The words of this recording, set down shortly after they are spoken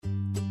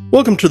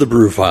Welcome to the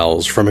Brew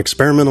Files from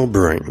Experimental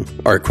Brewing,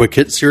 our quick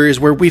hit series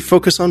where we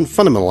focus on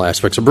fundamental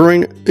aspects of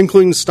brewing,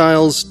 including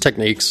styles,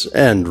 techniques,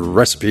 and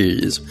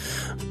recipes.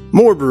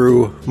 More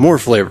brew, more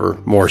flavor,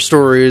 more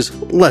stories,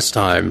 less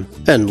time,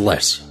 and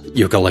less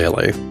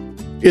ukulele.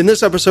 In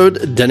this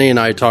episode, Denny and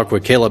I talk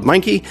with Caleb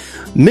Meinke,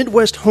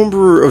 Midwest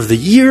Homebrewer of the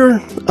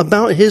Year,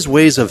 about his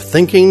ways of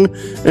thinking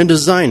and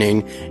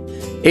designing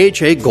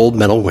AHA Gold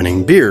Medal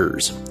winning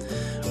beers.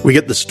 We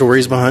get the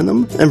stories behind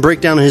them and break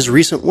down his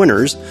recent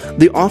winners,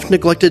 the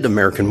oft-neglected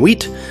American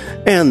Wheat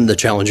and the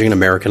challenging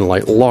American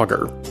Light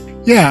Lager.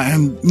 Yeah,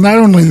 and not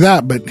only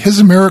that, but his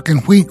American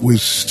Wheat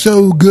was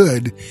so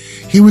good,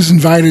 he was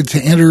invited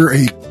to enter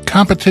a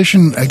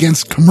competition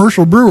against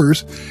commercial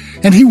brewers,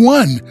 and he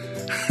won.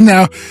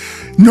 Now,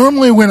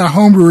 normally when a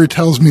homebrewer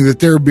tells me that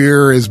their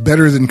beer is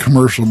better than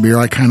commercial beer,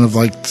 I kind of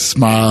like to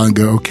smile and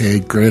go,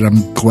 okay, great,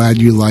 I'm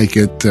glad you like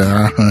it.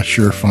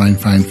 Sure, fine.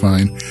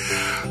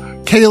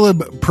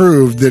 Caleb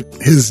proved that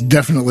his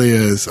definitely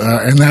is,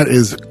 and that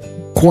is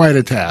quite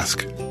a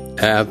task.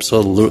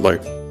 Absolutely.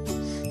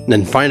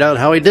 And find out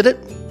how he did it?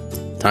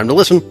 Time to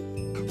listen.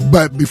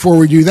 But before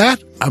we do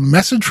that, a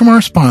message from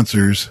our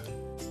sponsors.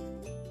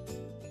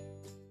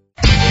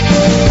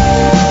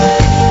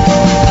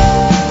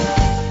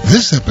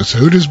 This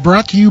episode is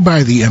brought to you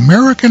by the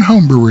American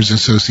Homebrewers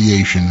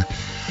Association.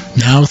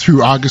 Now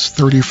through August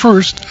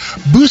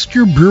 31st, boost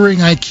your brewing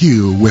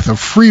IQ with a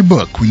free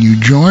book when you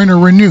join or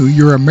renew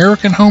your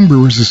American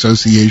Homebrewers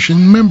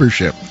Association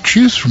membership.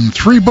 Choose from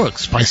 3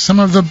 books by some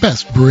of the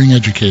best brewing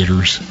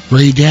educators.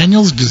 Ray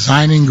Daniels'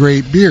 Designing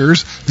Great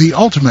Beers, The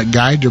Ultimate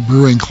Guide to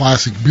Brewing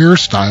Classic Beer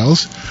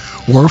Styles,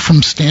 or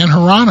from Stan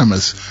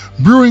Hieronymus,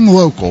 Brewing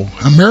Local,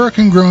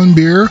 American-Grown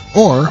Beer,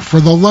 or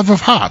For the Love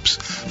of Hops,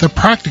 The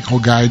Practical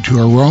Guide to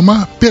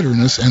Aroma,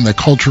 Bitterness, and the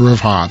Culture of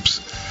Hops.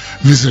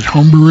 Visit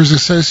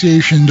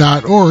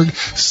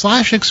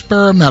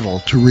homebrewersassociation.org/experimental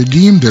to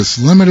redeem this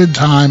limited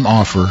time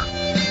offer.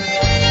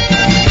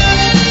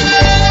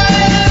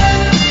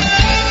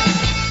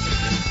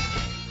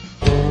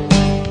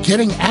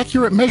 Getting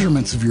accurate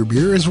measurements of your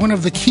beer is one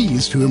of the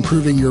keys to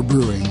improving your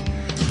brewing.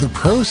 The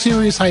Pro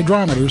Series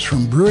hydrometers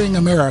from Brewing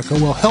America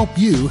will help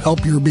you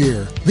help your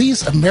beer.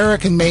 These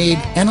American-made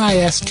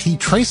NIST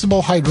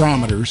traceable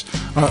hydrometers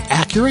are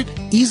accurate,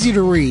 easy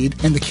to read,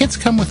 and the kits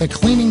come with a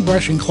cleaning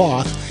brush and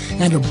cloth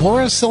and a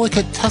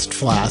borosilicate test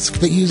flask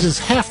that uses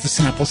half the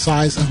sample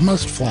size of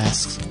most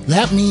flasks.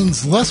 That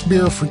means less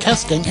beer for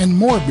testing and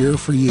more beer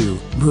for you.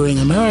 Brewing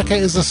America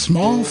is a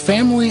small,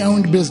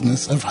 family-owned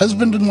business of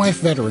husband and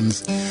wife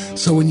veterans,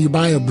 so when you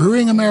buy a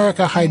Brewing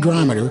America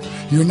hydrometer,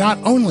 you're not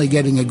only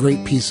getting a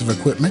great piece of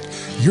equipment,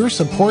 you're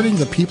supporting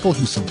the people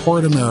who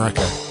support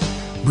America.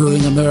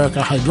 Brewing America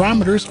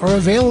hydrometers are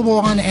available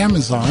on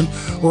Amazon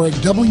or at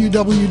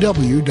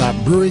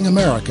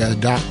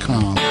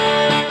www.brewingamerica.com.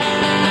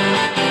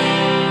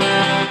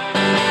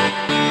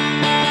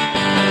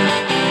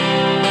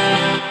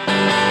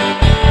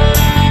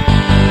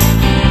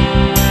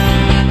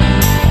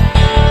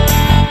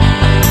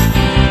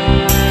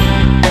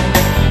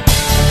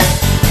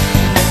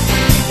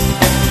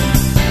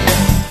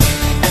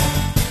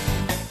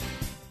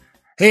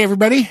 Hey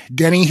everybody,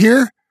 Denny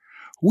here.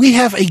 We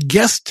have a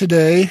guest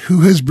today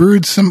who has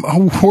brewed some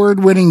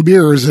award-winning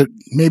beers that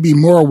may be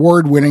more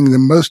award-winning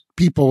than most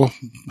people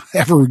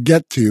ever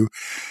get to.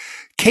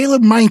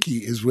 Caleb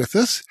Meinke is with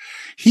us.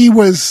 He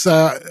was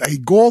a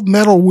gold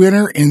medal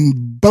winner in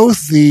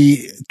both the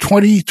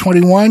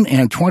 2021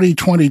 and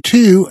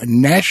 2022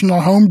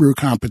 National Homebrew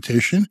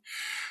Competition.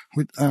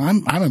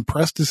 I'm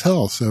impressed as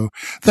hell. So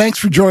thanks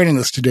for joining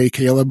us today,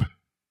 Caleb.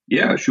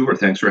 Yeah, sure.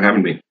 Thanks for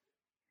having me.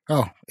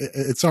 Oh,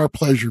 it's our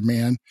pleasure,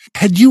 man.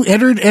 Had you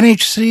entered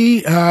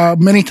NHC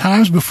many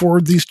times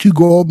before these 2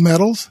 gold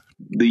medals?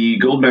 The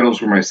gold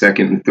medals were my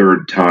second and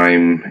third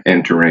time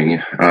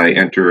entering. I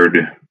entered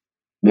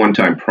one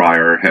time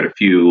prior, had a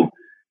few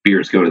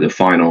beers go to the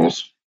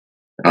finals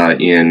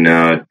in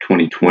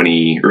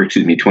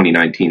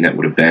 2019, that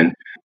would have been.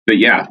 But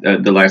yeah,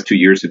 the last 2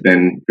 years have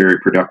been very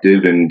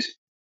productive, and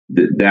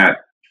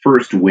that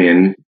first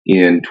win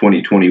in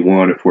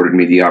 2021 afforded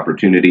me the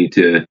opportunity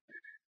to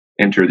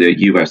enter the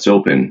U.S.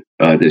 Open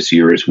this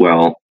year as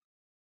well.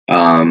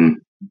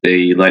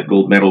 They let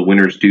gold medal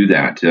winners do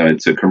that.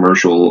 It's a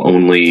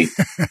commercial-only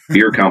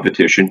beer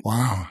competition.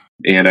 Wow.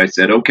 And I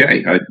said,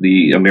 okay,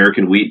 the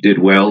American Wheat did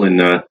well in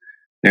the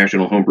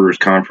National Homebrewers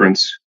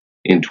Conference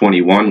in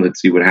 21. Let's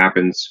see what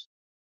happens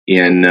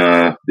in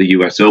the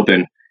U.S.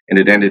 Open. And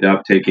it ended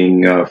up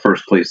taking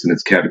first place in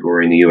its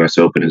category in the U.S.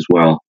 Open as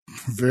well.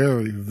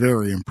 Very,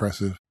 very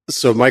impressive.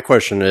 So my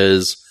question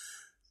is,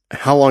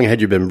 how long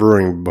had you been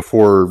brewing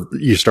before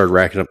you started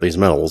racking up these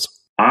medals?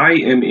 I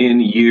am in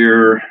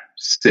year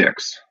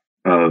 6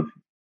 of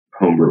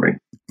homebrewing.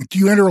 Do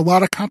you enter a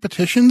lot of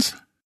competitions?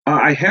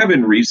 I have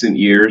in recent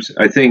years.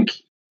 I think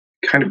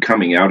kind of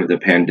coming out of the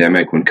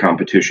pandemic when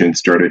competition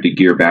started to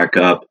gear back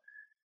up.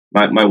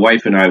 My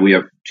wife and I, we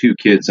have 2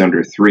 kids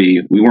under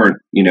 3. We weren't,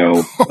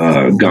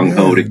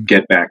 gung-ho to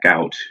get back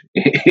out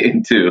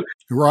into.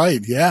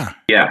 Right, yeah.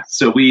 Yeah,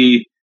 so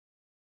we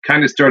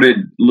kind of started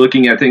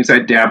looking at things. I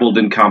dabbled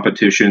in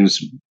competitions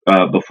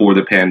before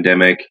the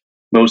pandemic,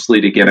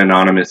 mostly to get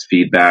anonymous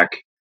feedback.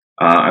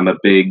 I'm a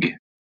big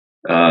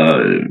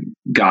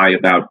guy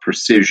about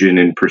precision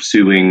and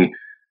pursuing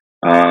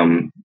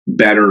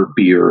better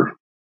beer,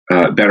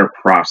 better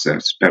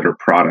process, better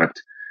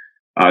product.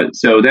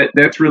 So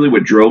that's really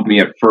what drove me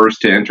at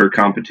first to enter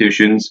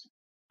competitions.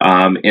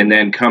 And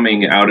then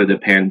coming out of the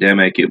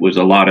pandemic, it was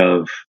a lot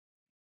of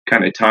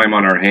kind of time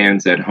on our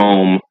hands at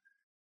home.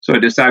 So I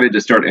decided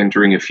to start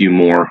entering a few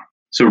more.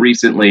 So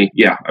recently,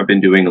 I've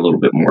been doing a little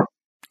bit more.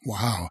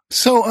 Wow.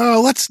 So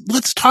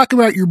let's talk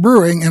about your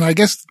brewing. And I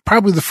guess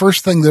probably the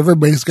first thing that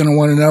everybody's going to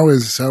want to know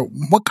is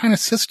what kind of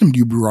system do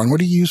you brew on? What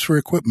do you use for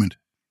equipment?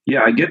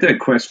 Yeah, I get that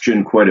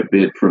question quite a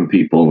bit from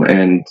people,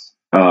 and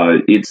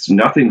it's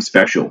nothing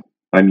special.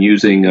 I'm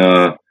using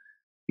a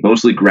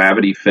mostly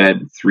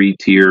gravity-fed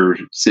 3-tier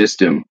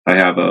system. I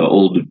have an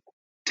old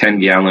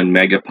 10-gallon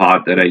mega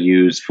pot that I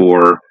use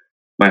for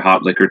my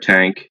hot liquor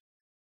tank.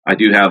 I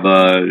do have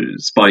a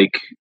spike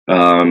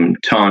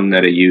ton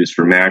that I use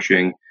for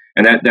mashing,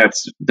 and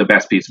that's the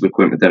best piece of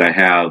equipment that I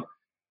have.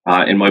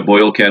 And my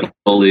boil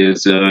kettle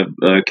is a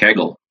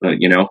kegel,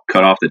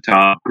 cut off the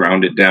top,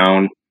 ground it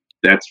down.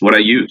 That's what I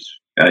use.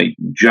 I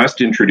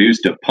just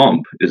introduced a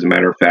pump, as a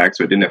matter of fact,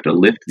 so I didn't have to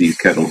lift these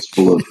kettles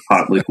full of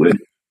hot liquid.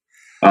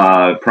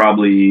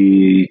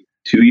 Probably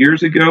 2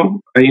 years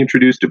ago, I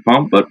introduced a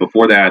pump, but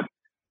before that,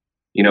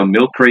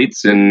 milk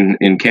crates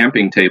and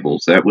camping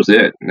tables. That was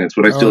it. And that's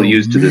what I still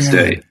use to this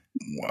day.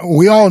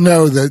 We all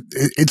know that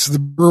it's the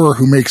brewer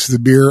who makes the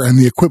beer and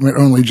the equipment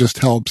only just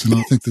helps. And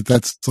I think that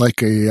that's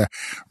like a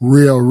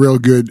real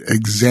good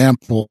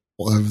example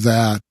of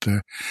that.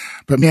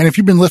 But man, if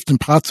you've been lifting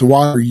pots of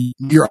water,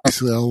 you're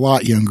actually a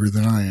lot younger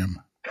than I am.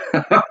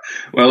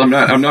 Well,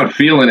 I'm not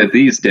feeling it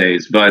these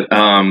days, but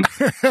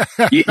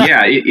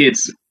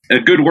it's a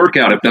good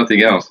workout if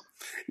nothing else.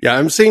 Yeah,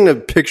 I'm seeing a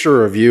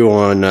picture of you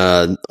on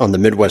the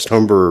Midwest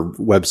Homebrewer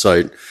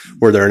website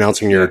where they're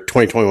announcing your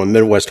 2021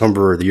 Midwest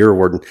Homebrewer of the Year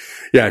award. And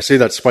yeah, I see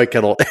that spike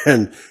kettle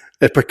and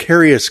a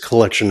precarious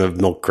collection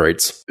of milk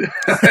crates.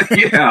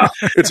 Yeah.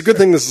 It's a good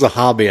thing this is a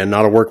hobby and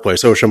not a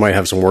workplace. OSHA might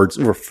have some words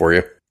for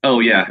you. Oh,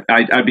 yeah.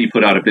 I'd be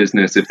put out of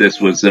business if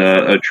this was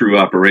a true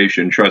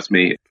operation. Trust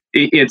me.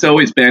 It's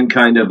always been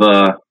kind of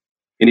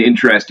an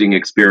interesting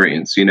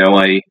experience.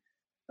 I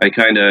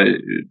kind of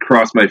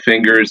cross my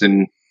fingers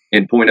and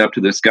point up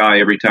to the sky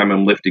every time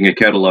I'm lifting a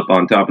kettle up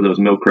on top of those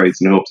milk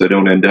crates in hopes I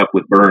don't end up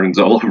with burns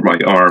all over my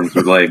arms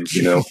or legs,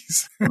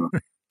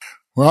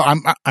 Well,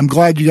 I'm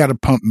glad you got a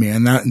pump,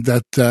 man.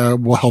 That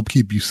will help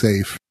keep you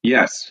safe.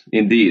 Yes,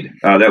 indeed.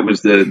 That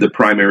was the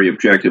primary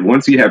objective.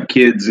 Once you have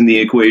kids in the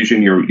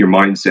equation, your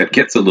mindset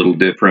gets a little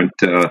different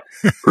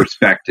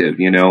perspective,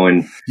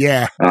 and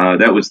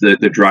that was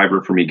the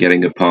driver for me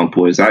getting a pump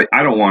was I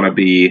don't want to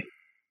be,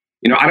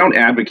 I don't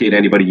advocate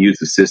anybody use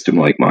a system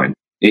like mine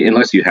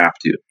unless you have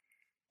to.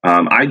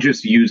 I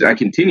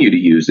continue to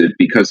use it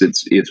because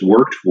it's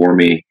worked for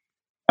me.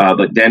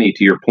 But Denny,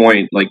 to your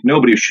point, like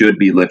nobody should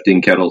be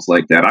lifting kettles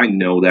like that. I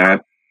know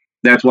that.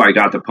 That's why I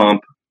got the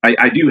pump.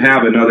 I do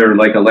have another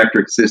like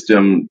electric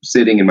system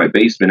sitting in my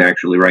basement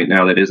actually right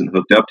now that isn't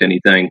hooked up to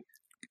anything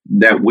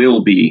that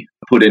will be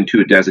put into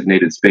a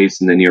designated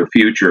space in the near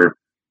future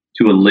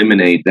to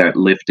eliminate that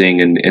lifting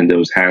and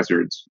those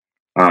hazards.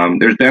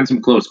 There's been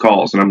some close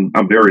calls, and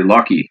I'm very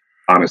lucky,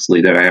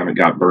 honestly, that I haven't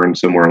got burned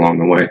somewhere along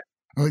the way.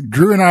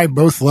 Drew and I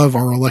both love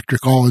our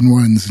electric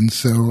all-in-ones, and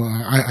so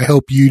I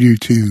hope you do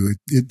too.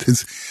 It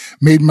has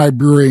made my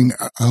brewing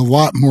a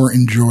lot more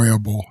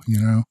enjoyable,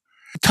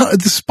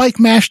 The spike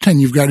mash tun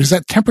you've got, is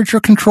that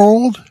temperature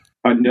controlled?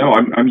 No,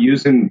 I'm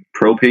using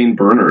propane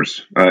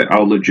burners.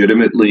 I'll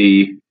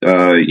legitimately,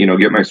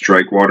 get my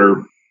strike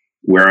water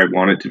where I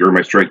want it to, or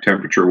my strike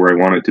temperature where I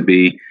want it to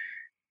be,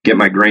 get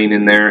my grain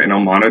in there, and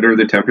I'll monitor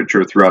the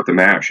temperature throughout the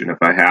mash. And if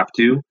I have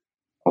to,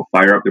 I'll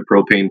fire up the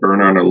propane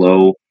burner on a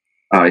low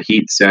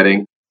heat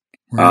setting,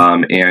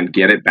 and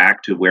get it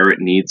back to where it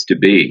needs to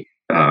be.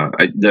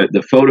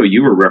 The photo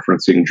you were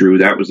referencing, Drew,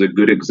 that was a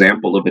good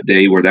example of a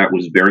day where that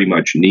was very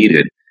much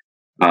needed.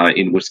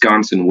 In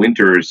Wisconsin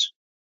winters,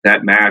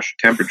 that mash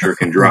temperature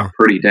can drop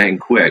pretty dang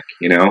quick,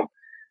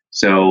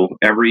 So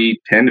every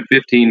 10 to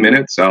 15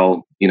 minutes,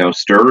 I'll,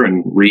 stir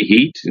and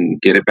reheat and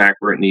get it back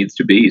where it needs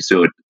to be.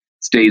 So it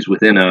stays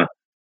within a,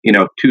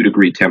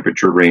 2-degree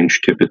temperature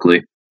range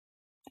typically.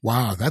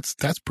 Wow, that's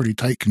pretty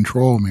tight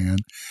control, man.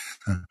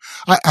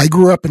 I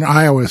grew up in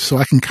Iowa, so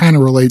I can kind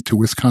of relate to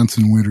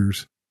Wisconsin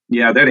winters.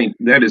 Yeah,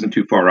 that isn't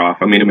too far off.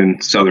 I mean, I'm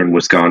in southern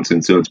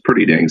Wisconsin, so it's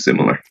pretty dang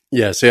similar.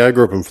 Yeah, see, I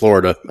grew up in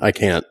Florida. I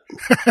can't.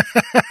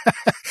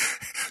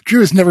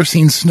 Drew has never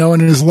seen snow in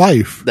his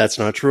life. That's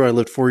not true. I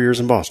lived 4 years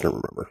in Boston,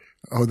 remember?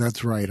 Oh,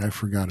 that's right. I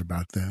forgot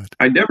about that.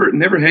 I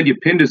never had you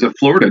pinned as a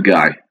Florida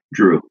guy,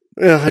 Drew.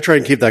 Yeah, I try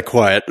and keep that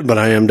quiet, but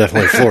I am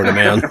definitely a Florida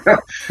man.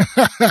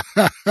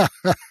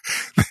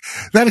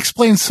 That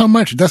explains so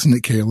much, doesn't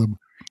it, Caleb?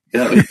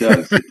 Yeah, it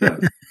does. It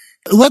does.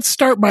 Let's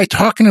start by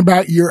talking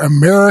about your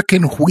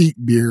American wheat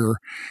beer.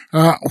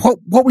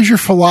 What was your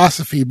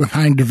philosophy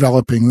behind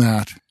developing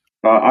that?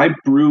 I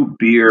brew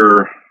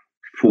beer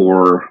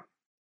for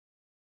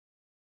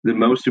the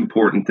most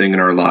important thing in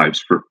our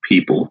lives, for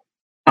people.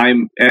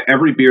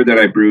 Every beer that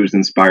I brew is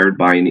inspired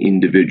by an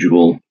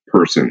individual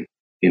person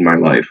in my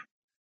life.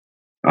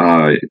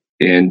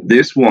 And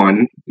this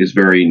one is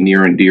very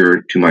near and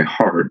dear to my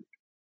heart.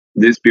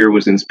 This beer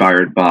was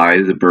inspired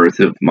by the birth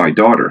of my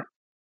daughter,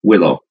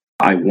 Willow.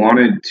 I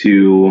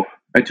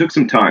took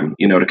some time,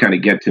 to kind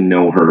of get to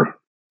know her.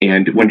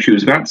 And when she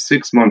was about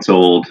 6 months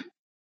old,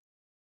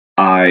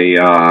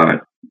 I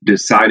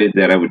decided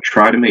that I would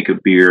try to make a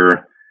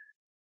beer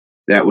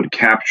that would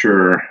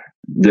capture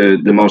the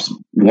most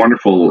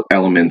wonderful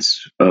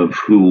elements of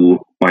who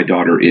my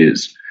daughter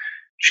is.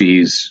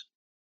 She's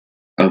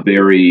a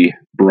very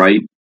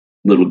bright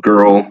little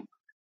girl.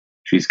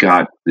 She's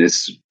got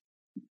this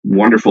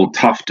wonderful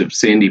tuft of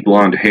sandy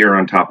blonde hair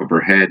on top of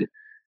her head,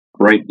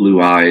 bright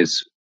blue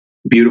eyes,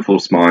 beautiful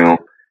smile.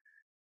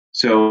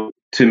 So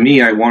to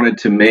me, I wanted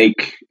to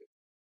make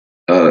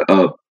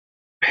a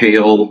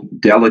pale,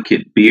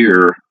 delicate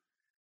beer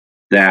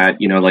that,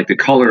 like the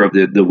color of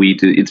the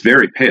wheat, it's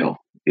very pale.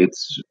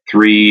 It's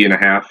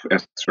 3.5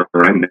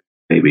 SRM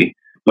maybe,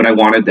 but I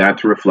wanted that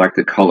to reflect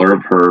the color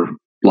of her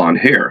blonde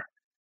hair.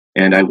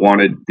 And I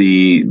wanted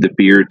the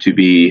beer to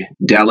be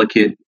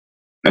delicate.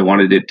 I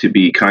wanted it to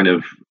be kind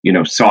of,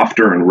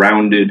 softer and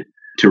rounded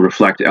to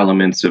reflect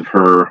elements of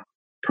her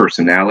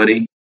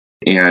personality.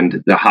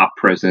 And the hop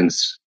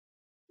presence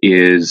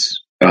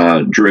is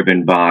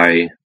driven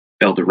by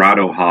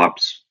Eldorado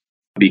hops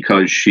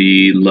because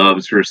she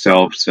loves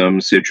herself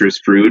some citrus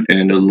fruit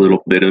and a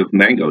little bit of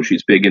mango.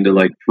 She's big into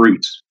like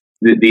fruits.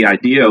 The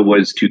idea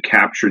was to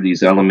capture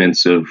these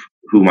elements of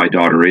who my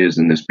daughter is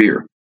in this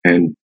beer.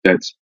 And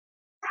that's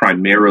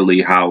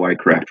primarily how I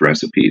craft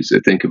recipes. I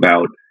think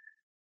about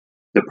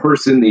the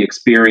person, the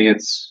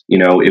experience.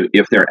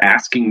 If they're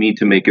asking me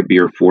to make a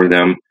beer for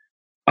them,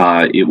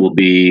 it will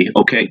be,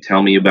 okay,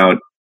 tell me about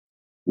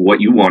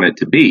what you want it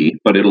to be,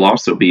 but it'll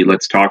also be,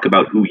 let's talk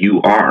about who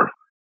you are.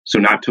 So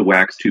not to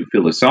wax too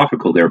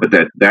philosophical there, but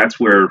that's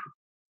where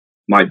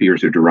my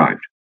beers are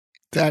derived.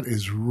 That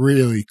is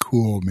really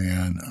cool,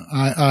 man.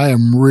 I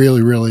am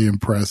really, really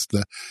impressed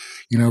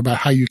about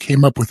how you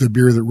came up with a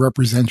beer that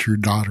represents your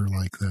daughter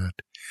like that.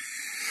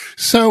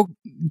 So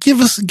give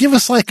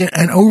us like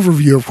an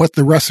overview of what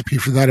the recipe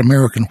for that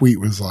American wheat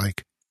was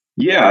like.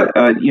 Yeah.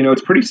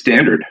 It's pretty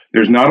standard.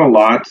 There's not a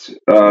lot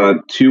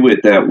to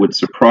it that would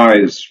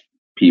surprise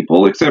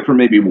people, except for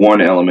maybe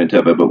one element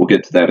of it, but we'll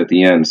get to that at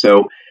the end.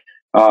 So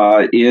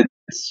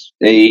it's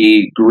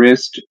a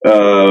grist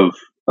of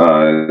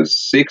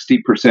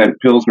 60%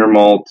 Pilsner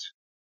malt,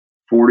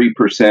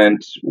 40%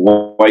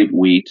 white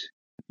wheat.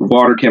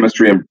 Water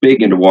chemistry, I'm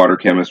big into water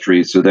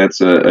chemistry, so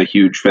that's a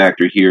huge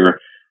factor here.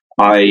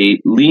 I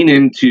lean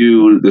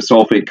into the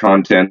sulfate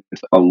content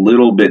a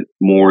little bit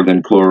more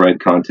than chloride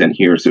content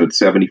here, so it's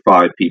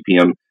 75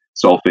 ppm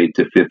sulfate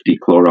to 50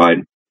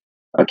 chloride.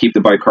 I keep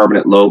the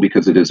bicarbonate low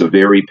because it is a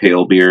very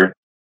pale beer.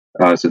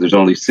 So there's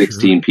only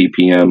 16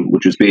 ppm,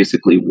 which is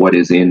basically what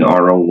is in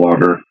RO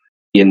water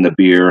in the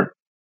beer.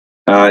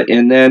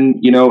 And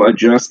then,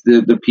 adjust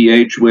the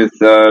pH with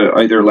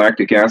either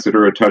lactic acid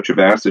or a touch of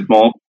acid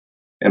malt.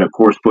 And, of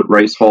course, put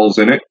rice hulls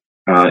in it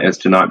as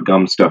to not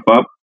gum stuff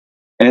up.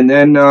 And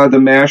then the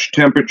mash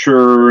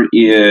temperature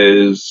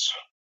is,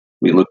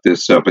 we looked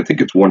this up, I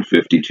think it's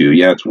 152.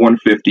 Yeah, it's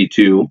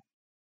 152.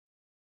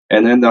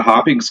 And then the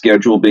hopping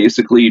schedule,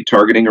 basically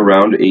targeting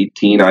around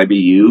 18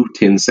 IBU,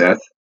 tin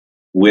Seth,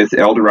 with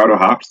Eldorado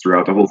hops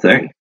throughout the whole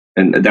thing.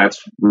 And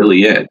that's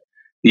really it.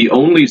 The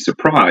only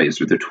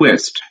surprise or the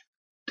twist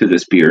to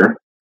this beer,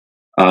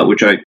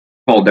 which I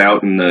called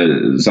out in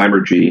the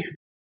Zymergy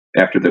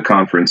after the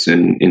conference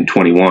in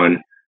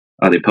 21,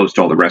 they post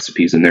all the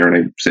recipes in there,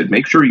 and I said,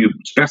 make sure you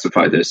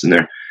specify this in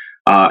there.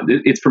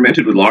 It's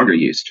fermented with lager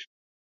yeast.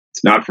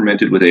 It's not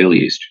fermented with ale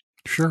yeast.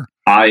 Sure.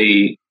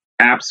 I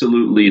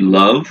absolutely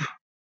love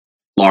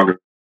lager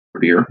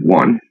beer,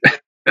 one.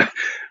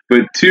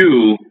 But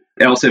two,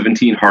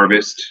 L17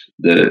 Harvest,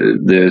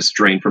 the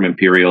strain from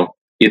Imperial,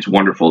 it's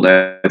wonderful.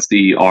 That's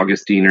the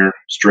Augustiner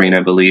strain,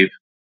 I believe.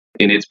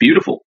 And it's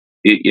beautiful.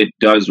 It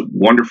does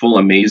wonderful,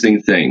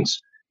 amazing things.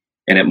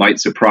 And it might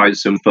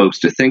surprise some folks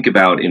to think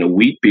about in a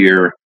wheat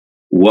beer,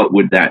 what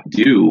would that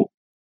do?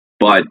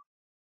 But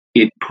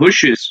it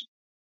pushes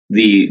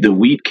the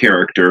wheat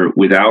character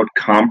without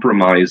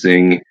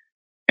compromising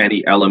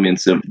any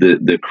elements of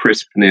the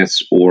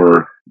crispness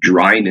or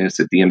dryness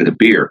at the end of the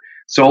beer.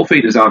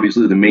 Sulfate is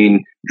obviously the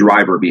main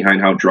driver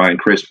behind how dry and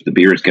crisp the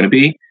beer is going to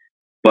be.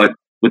 But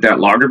with that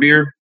lager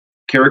beer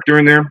character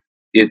in there,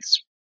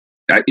 it's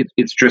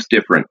just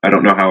different. I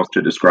don't know how else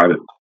to describe it.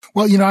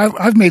 Well,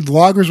 I've made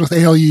lagers with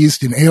ale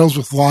yeast and ales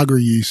with lager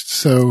yeast,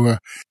 so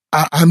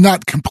I'm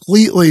not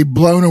completely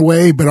blown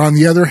away, but on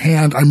the other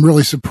hand, I'm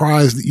really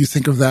surprised that you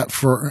think of that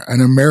for an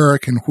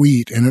American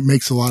wheat, and it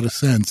makes a lot of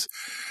sense.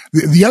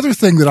 The other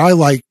thing that I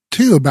like,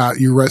 too, about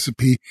your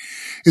recipe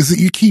is that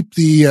you keep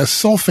the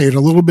sulfate a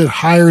little bit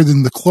higher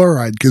than the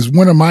chloride, because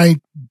one of my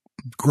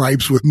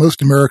gripes with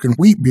most American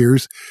wheat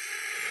beers,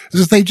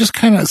 is they just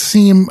kind of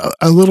seem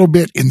a little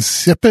bit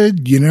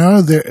insipid, you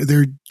know,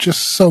 they're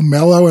just so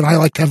mellow, and I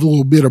like to have a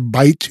little bit of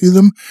bite to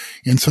them.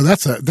 And so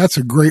that's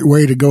a great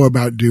way to go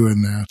about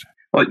doing that.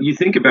 Well, you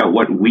think about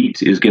what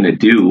wheat is going to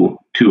do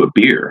to a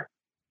beer.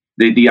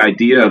 The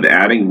idea of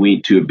adding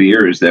wheat to a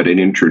beer is that it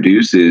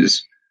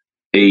introduces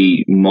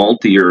a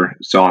maltier,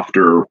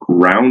 softer,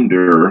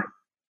 rounder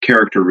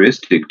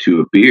characteristic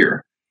to a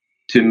beer.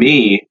 To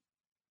me,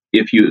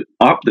 if you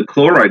up the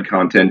chloride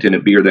content in a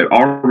beer that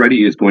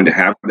already is going to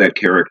have that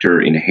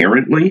character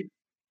inherently,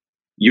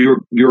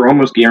 you're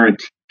almost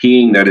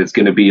guaranteeing that it's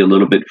going to be a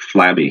little bit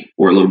flabby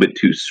or a little bit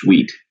too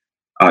sweet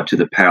to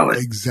the palate.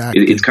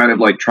 Exactly. It's kind of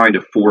like trying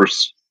to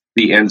force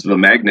the ends of a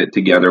magnet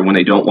together when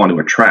they don't want to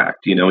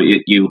attract. You know,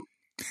 you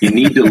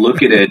need to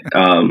look at it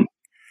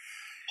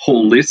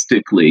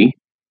holistically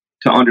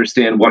to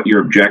understand what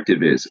your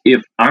objective is.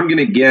 If I'm going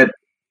to get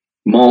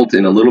malt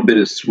and a little bit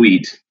of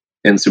sweet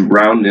and some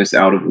brownness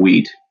out of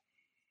wheat,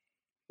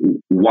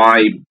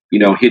 why,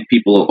 hit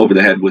people over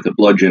the head with a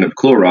bludgeon of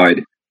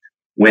chloride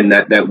when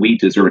that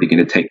wheat is already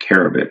going to take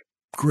care of it?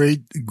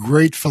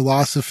 Great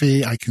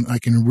philosophy. I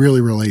can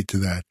really relate to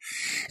that.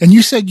 And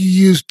you said you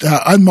used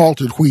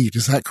unmalted wheat.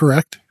 Is that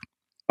correct?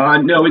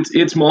 No,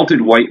 it's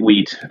malted white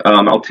wheat.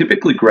 I'll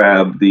typically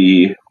grab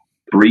the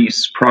Brew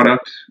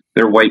product.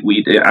 Their white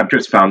wheat. I've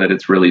just found that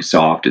it's really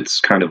soft. It's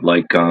kind of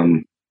like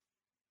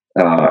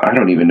I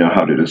don't even know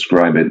how to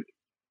describe it.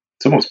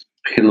 It's almost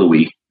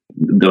pillowy,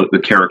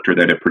 the character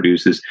that it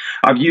produces.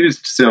 I've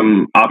used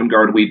some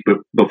avant-garde wheat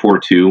before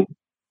too,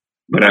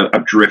 but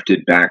I've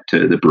drifted back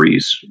to the Brew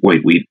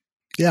white wheat.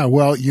 Yeah,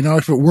 well,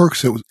 if it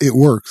works, it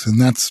works,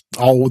 and that's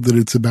all that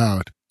it's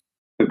about.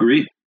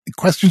 Agreed.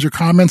 Questions or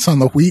comments on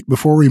the wheat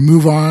before we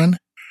move on?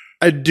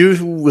 I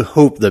do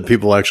hope that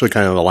people actually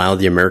kind of allow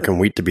the American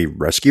wheat to be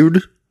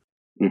rescued.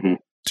 Mm-hmm.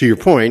 To your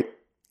point,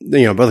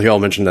 both of y'all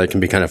mentioned that it can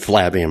be kind of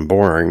flabby and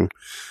boring,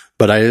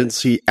 but I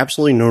see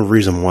absolutely no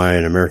reason why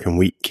an American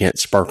wheat can't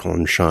sparkle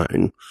and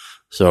shine.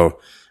 So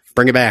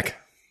bring it back.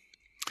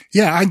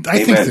 Yeah, I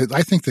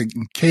think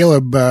that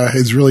Caleb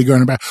is really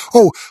going about.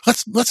 Oh,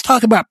 let's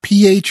talk about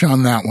pH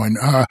on that one.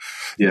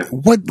 Yeah.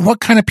 What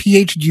kind of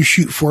pH do you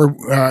shoot for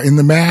in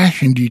the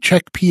mash, and do you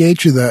check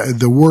pH of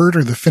the wort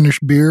or the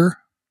finished beer?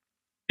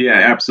 Yeah,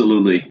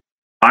 absolutely.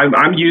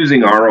 I'm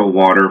using RO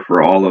water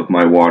for all of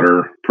my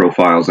water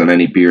profiles on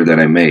any beer that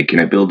I make,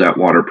 and I build that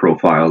water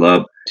profile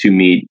up to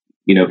meet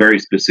very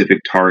specific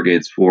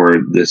targets for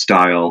the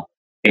style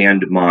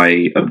and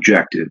my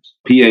objectives.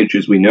 pH,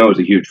 as we know, is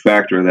a huge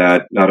factor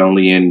that not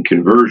only in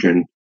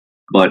conversion,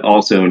 but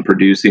also in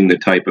producing the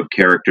type of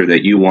character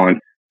that you want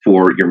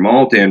for your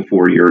malt and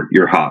for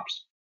your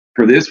hops.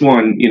 For this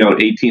one,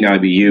 18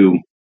 IBU,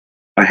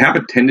 I have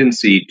a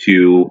tendency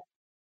to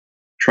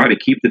try to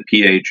keep the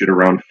pH at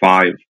around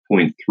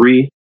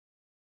 5.3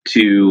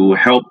 to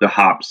help the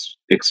hops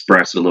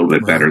express a little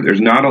bit better.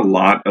 There's not a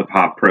lot of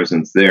hop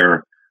presence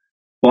there,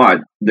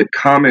 but the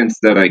comments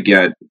that I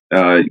get,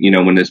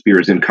 when this beer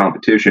is in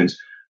competitions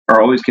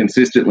are always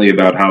consistently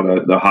about how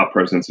the hop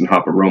presence and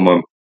hop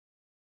aroma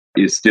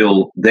is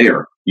still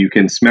there. You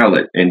can smell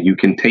it and you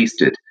can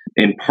taste it.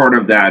 And part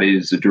of that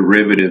is a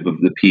derivative of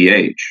the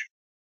pH.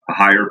 A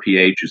higher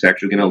pH is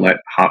actually going to let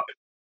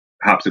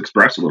hops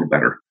express a little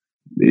better.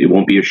 It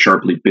won't be as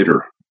sharply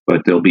bitter,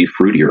 but they'll be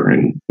fruitier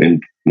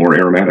and more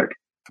aromatic.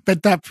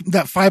 But that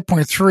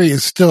 5.3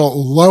 is still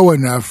low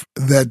enough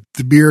that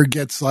the beer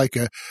gets like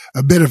a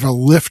bit of a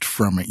lift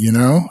from it,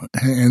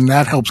 and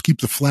that helps keep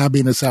the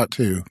flabbiness out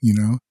too,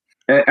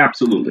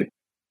 Absolutely.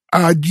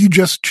 Do you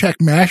just check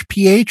mash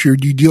pH, or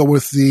do you deal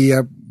with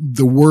the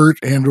wort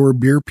and or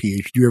beer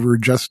pH? Do you ever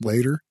adjust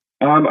later?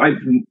 I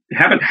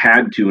haven't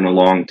had to in a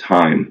long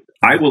time.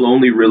 I will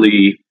only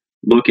really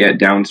look at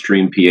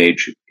downstream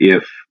pH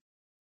if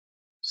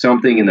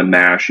something in the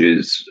mash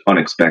is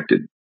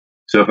unexpected.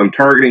 So if I'm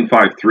targeting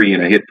 5.3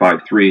 and I hit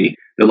 5.3,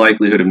 the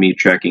likelihood of me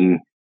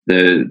checking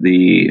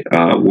the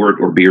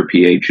wort or beer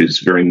pH is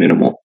very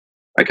minimal.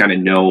 I kind of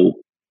know,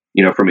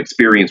 from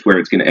experience where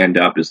it's going to end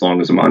up as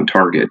long as I'm on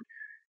target.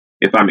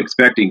 If I'm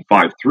expecting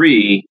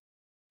 5.3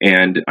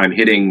 and I'm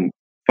hitting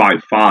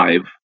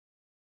 5.5,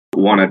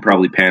 one, I'd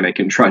probably panic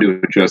and try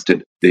to adjust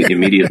it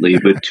immediately.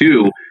 But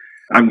two,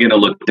 I'm going to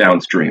look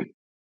downstream.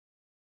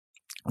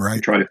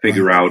 Right. Try to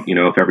figure out,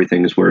 if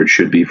everything is where it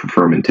should be for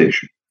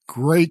fermentation.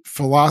 Great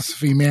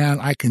philosophy, man.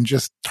 I can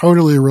just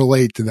totally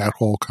relate to that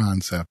whole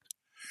concept.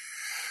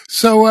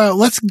 So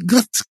let's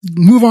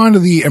move on to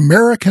the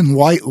American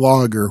Light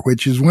Lager,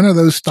 which is one of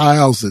those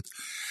styles that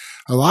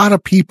a lot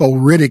of people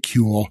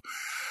ridicule.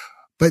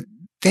 But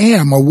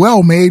damn, a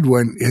well-made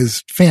one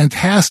is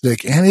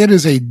fantastic, and it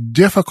is a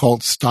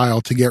difficult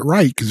style to get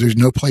right because there's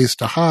no place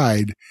to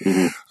hide.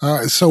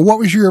 Mm-hmm. So what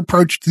was your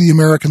approach to the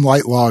American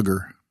Light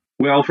Lager?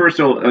 Well, first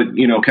I'll,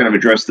 kind of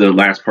address the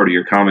last part of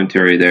your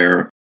commentary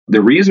there.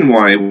 The reason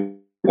why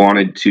one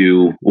of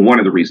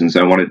the reasons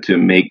I wanted to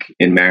make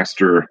and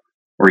master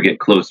or get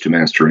close to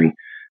mastering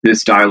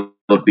this style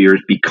of beer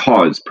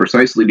is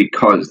precisely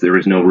because there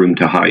is no room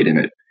to hide in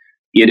it.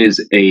 It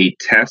is a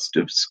test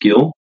of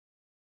skill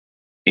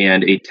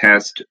and a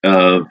test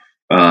of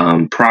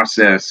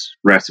process,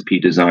 recipe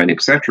design,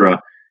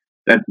 etc.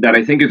 That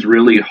I think is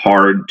really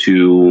hard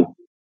to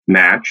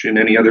match in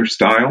any other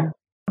style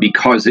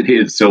because it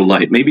is so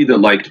light. Maybe the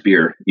light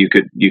beer you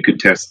could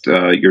test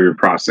your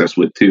process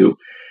with too,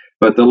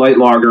 but the light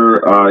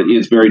lager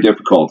is very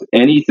difficult.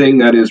 Anything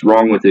that is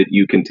wrong with it,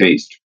 you can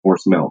taste or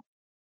smell.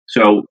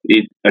 So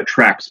it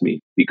attracts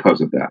me because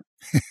of that.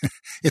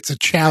 It's a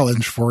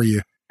challenge for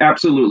you.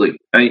 Absolutely.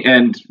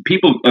 And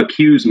people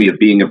accuse me of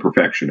being a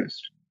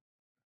perfectionist.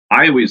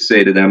 I always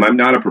say to them, I'm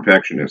not a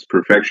perfectionist.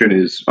 Perfection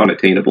is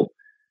unattainable.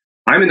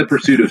 I'm in the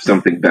pursuit of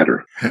something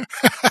better.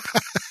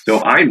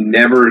 So I'm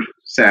never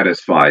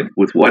satisfied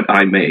with what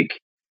I make.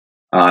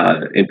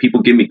 And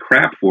people give me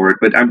crap for it,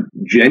 but I'm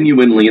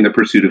genuinely in the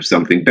pursuit of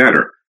something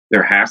better.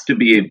 There has to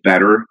be a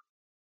better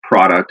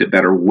product, a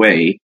better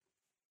way.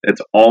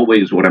 That's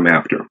always what I'm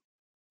after.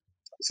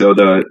 So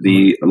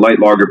the light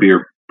lager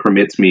beer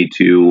permits me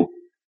to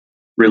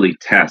really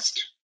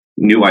test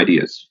new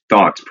ideas,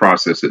 thoughts,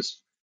 processes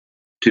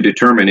to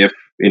determine if,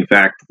 in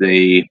fact,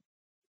 they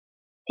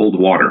hold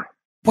water.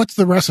 What's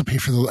the recipe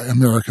for the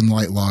American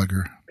light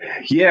lager?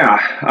 Yeah,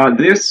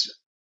 this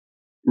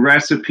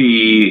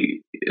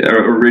recipe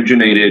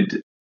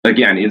originated,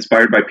 again,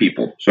 inspired by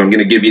people. So I'm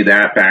going to give you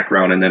that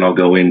background, and then I'll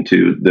go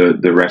into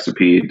the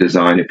recipe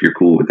design if you're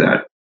cool with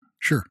that.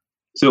 Sure.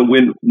 So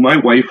when my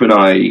wife and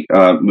I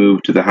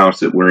moved to the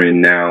house that we're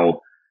in now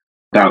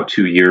about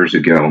 2 years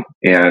ago,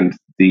 and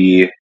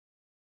the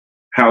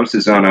house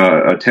is on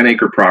a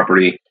 10-acre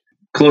property,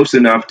 close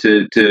enough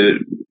to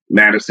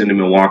Madison and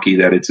Milwaukee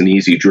that it's an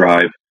easy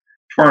drive,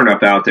 far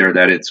enough out there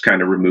that it's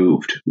kind of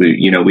removed.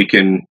 We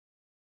can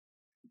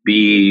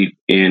be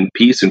in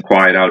peace and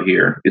quiet out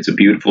here. It's a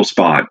beautiful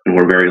spot, and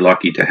we're very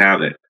lucky to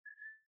have it.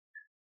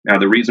 Now,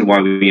 the reason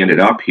why we ended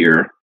up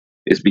here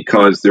is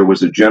because there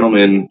was a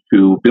gentleman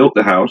who built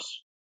the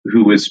house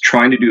who was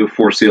trying to do a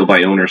for sale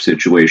by owner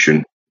situation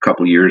a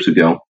couple years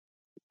ago.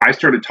 I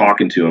started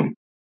talking to him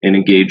and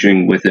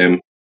engaging with him.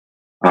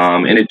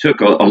 And it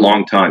took a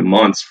long time,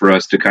 months, for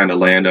us to kind of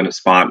land on a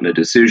spot and a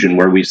decision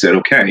where we said,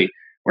 okay,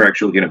 we're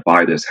actually going to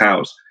buy this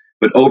house.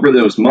 But over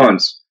those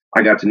months,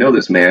 I got to know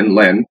this man,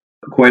 Len,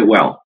 quite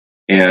well.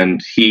 And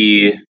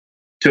he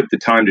took the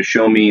time to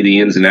show me the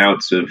ins and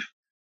outs of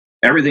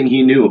everything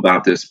he knew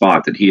about this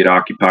spot that he had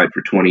occupied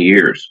for 20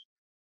 years.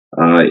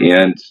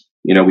 And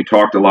we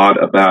talked a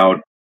lot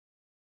about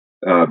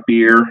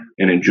beer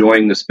and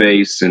enjoying the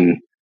space.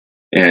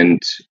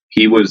 And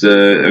he was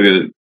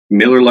a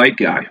Miller Lite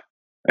guy.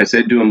 I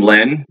said to him,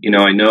 Len,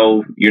 I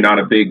know you're not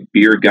a big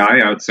beer guy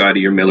outside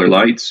of your Miller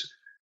Lights,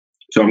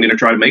 so I'm going to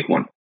try to make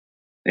one.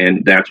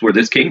 And that's where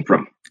this came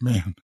from.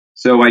 Man.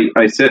 So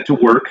I set to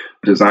work,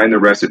 designed the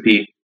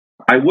recipe.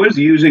 I was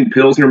using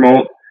Pilsner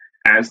malt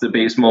as the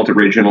base malt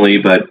originally,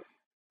 but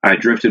I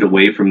drifted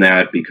away from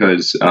that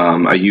because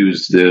I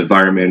used the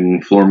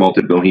Weyermann floor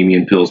malted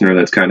Bohemian Pilsner.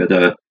 That's kind of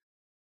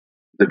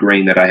the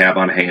grain that I have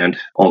on hand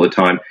all the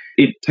time.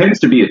 It tends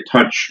to be a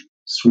touch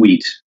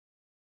sweet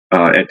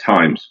at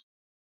times.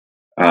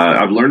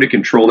 I've learned to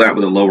control that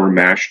with a lower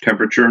mash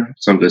temperature.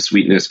 Some of the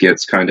sweetness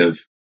gets kind of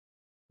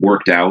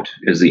worked out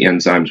as the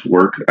enzymes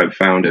work. I've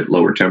found at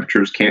lower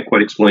temperatures. Can't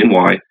quite explain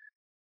why,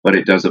 but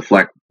it does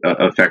affect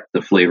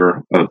the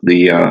flavor of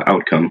the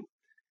outcome.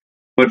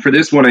 But for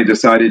this one, I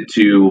decided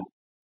to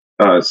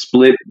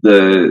split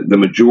the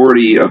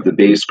majority of the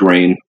base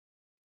grain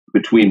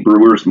between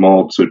brewer's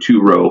malt, so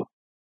 2-row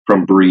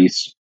from Brew,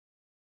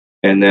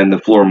 and then the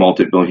floor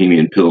malted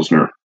Bohemian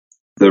Pilsner.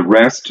 The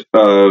rest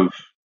of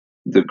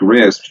the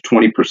grist,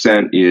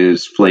 20%,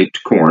 is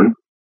flaked corn,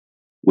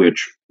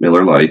 which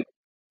Miller Lite,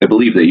 I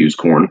believe they use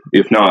corn.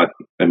 If not,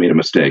 I made a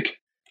mistake.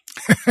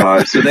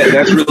 So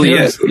that's really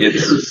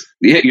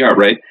it. Yeah,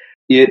 right.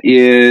 It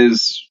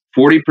is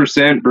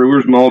 40%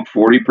 brewer's malt,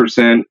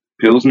 40%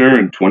 Pilsner,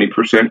 and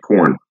 20%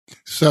 corn.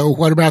 So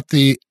what about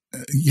the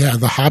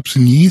hops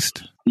and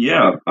yeast?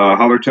 Yeah,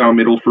 Hallertau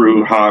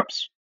Mittelfrüh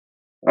hops,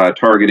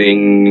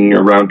 targeting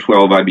around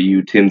 12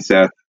 IBU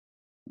Tinseth.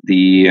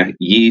 The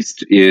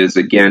yeast is,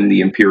 again,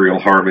 the Imperial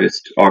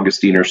Harvest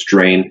Augustiner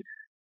strain.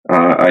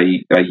 I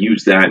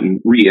use that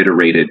and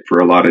reiterate it for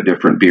a lot of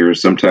different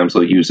beers. Sometimes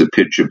I'll use a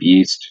pitch of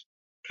yeast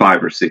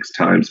 5 or 6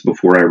 times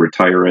before I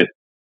retire it.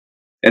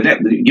 And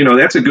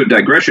that's a good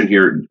digression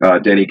here,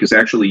 Denny, because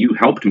actually you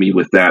helped me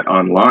with that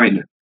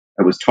online.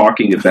 I was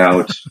talking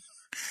about...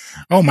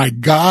 Oh my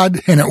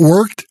God! And it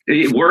worked?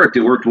 It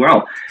worked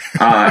well.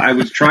 I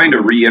was trying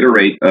to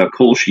reiterate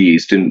Kolsch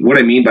yeast, and what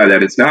I mean by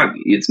that, it's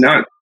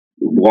not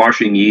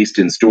washing yeast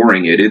and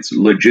storing it. It's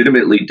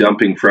legitimately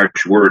dumping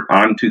fresh wort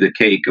onto the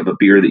cake of a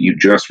beer that you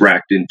just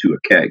racked into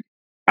a keg.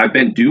 I've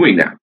been doing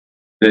that.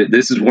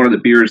 This is one of the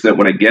beers that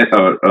when I get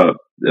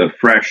a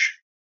fresh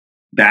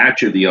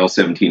batch of the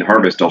L17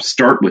 Harvest, I'll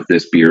start with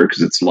this beer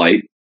because it's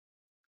light.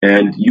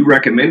 And you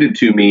recommended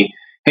to me,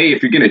 hey,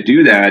 if you're going to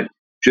do that,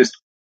 just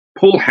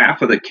pull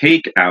half of the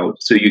cake out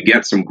so you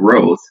get some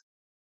growth.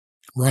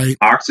 Right.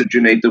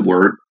 Oxygenate the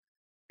wort,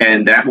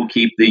 and that will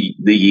keep the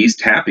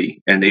yeast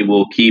happy, and they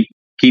will keep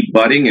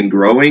budding and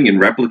growing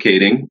and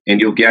replicating,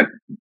 and you'll get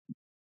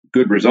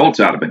good results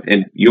out of it.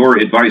 And your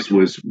advice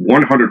was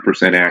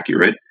 100%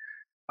 accurate.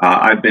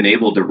 I've been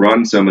able to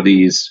run some of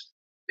these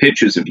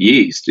pitches of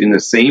yeast in the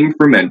same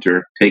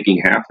fermenter,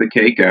 taking half the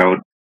cake out,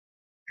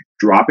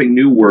 dropping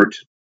new wort,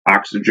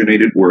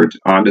 oxygenated wort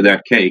onto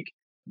that cake.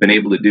 Been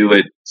able to do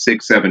it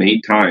 6, 7,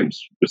 8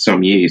 times with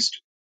some yeast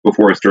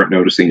before I start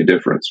noticing a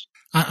difference.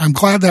 I'm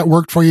glad that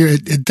worked for you.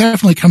 It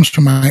definitely comes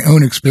from my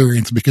own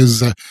experience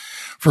because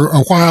for a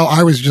while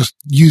I was just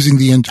using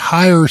the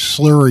entire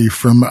slurry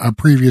from a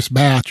previous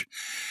batch.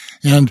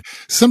 And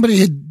somebody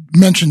had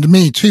mentioned to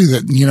me too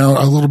that,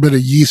 a little bit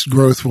of yeast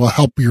growth will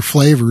help your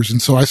flavors.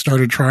 And so I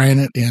started trying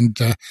it and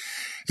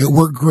it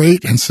worked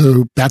great. And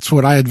so that's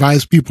what I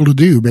advise people to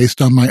do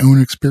based on my own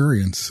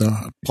experience. So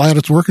I'm glad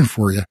it's working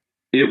for you.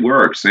 It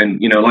works. And,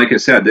 like I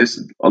said,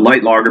 a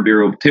light lager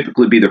beer will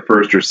typically be the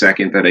first or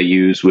second that I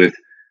use with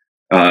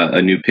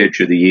a new pitch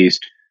of the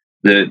yeast.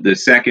 The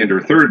second or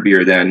third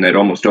beer then that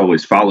almost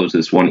always follows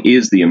this one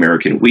is the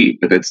American wheat,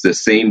 but it's the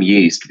same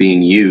yeast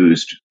being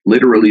used,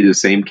 literally the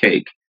same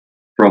cake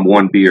from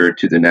one beer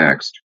to the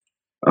next,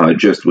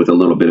 just with a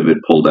little bit of it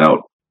pulled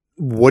out.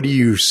 What do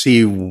you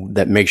see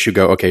that makes you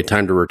go, okay,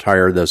 time to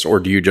retire this, or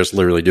do you just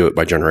literally do it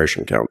by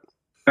generation count?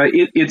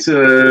 It's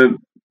a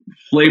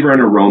flavor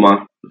and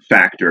aroma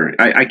factor.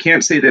 I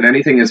can't say that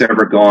anything has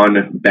ever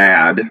gone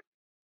bad.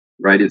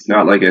 Right? It's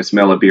not like I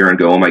smell a beer and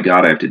go, oh my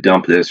God, I have to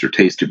dump this, or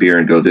taste a beer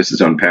and go, this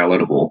is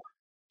unpalatable.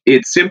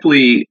 It's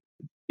simply,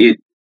 it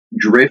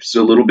drifts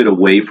a little bit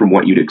away from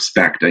what you'd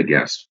expect, I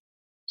guess.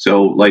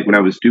 So like when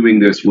I was doing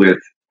this with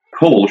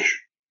Kolsch,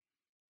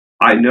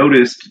 I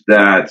noticed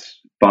that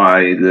by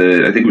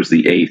I think it was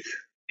the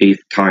eighth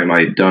time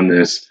I had done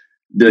this,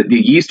 the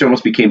yeast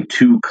almost became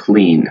too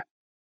clean.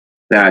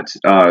 That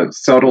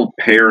subtle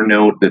pear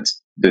note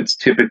that's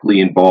typically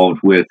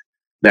involved with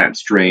that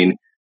strain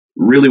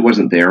really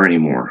wasn't there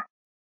anymore.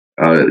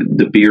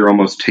 The beer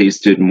almost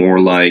tasted more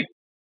like,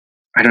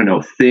 I don't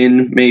know,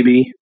 thin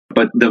maybe,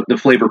 but the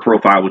flavor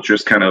profile was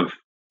just kind of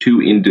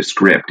too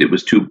indescript. It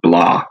was too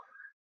blah.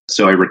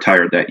 So I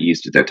retired that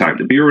yeast at that time.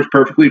 The beer was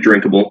perfectly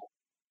drinkable.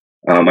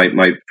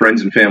 My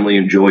friends and family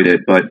enjoyed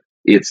it, but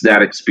it's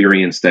that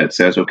experience that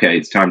says, okay,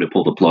 it's time to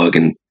pull the plug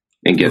and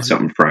get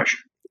something fresh.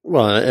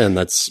 Well, and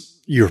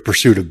that's your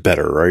pursuit of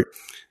better, right?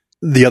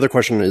 The other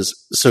question is,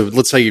 so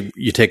let's say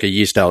you take a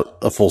yeast out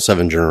a full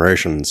 7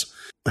 generations.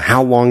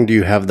 How long do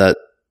you have that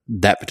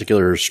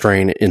particular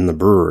strain in the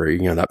brewery,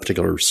 that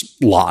particular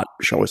lot,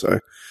 shall we say?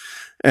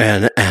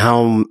 And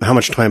how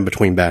much time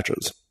between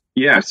batches?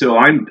 Yeah, so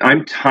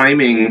I'm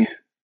timing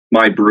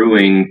my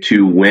brewing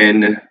to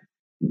when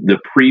the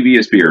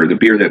previous beer, the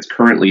beer that's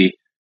currently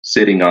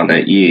sitting on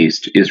that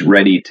yeast, is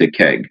ready to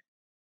keg.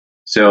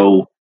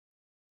 So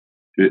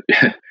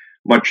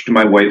much to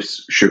my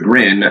wife's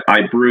chagrin,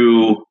 I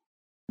brew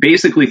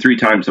basically 3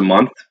 times a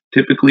month,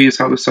 typically is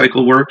how the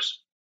cycle works,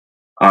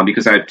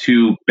 because I have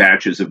 2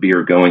 batches of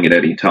beer going at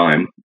any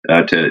time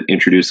to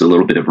introduce a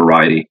little bit of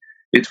variety.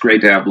 It's great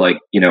to have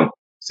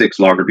 6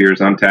 lager beers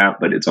on tap,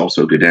 but it's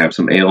also good to have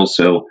some ales.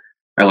 So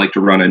I like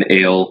to run an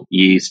ale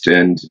yeast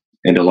and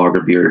a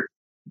lager beer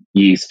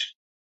yeast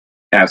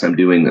as I'm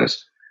doing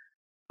this.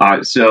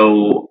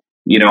 So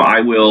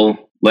I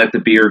will let the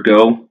beer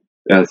go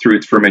through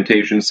its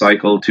fermentation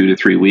cycle, 2 to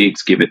 3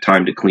 weeks, give it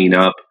time to clean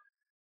up.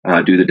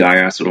 Do the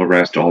diacetyl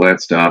rest, all that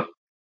stuff.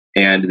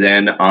 And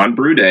then on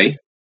brew day,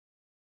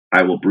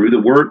 I will brew the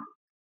wort.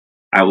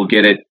 I will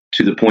get it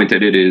to the point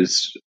that it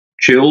is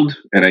chilled,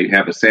 and I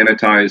have a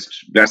sanitized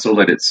vessel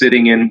that it's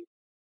sitting in.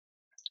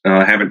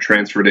 I haven't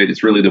transferred it.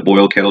 It's really the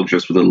boil kettle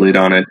just with a lid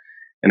on it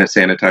and a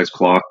sanitized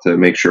cloth to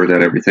make sure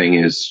that everything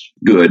is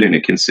good and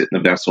it can sit in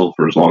the vessel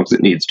for as long as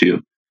it needs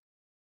to.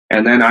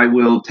 And then I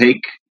will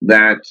take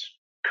that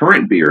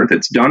current beer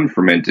that's done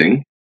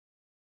fermenting,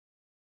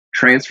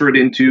 transfer it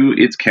into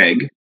its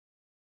keg,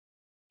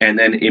 and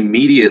then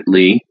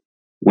immediately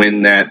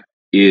when that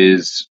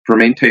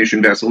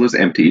fermentation vessel is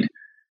emptied,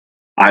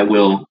 I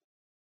will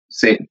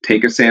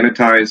take a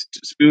sanitized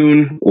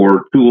spoon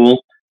or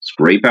tool,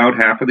 scrape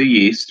out half of the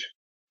yeast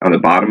on the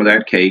bottom of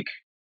that cake.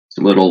 It's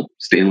a little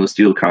stainless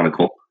steel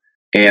conical.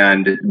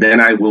 And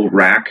then I will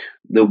rack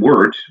the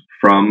wort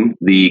from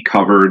the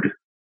covered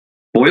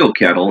boil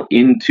kettle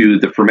into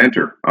the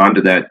fermenter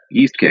onto that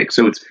yeast cake.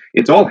 So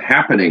it's all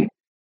happening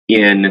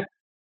in,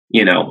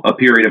 a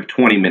period of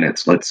 20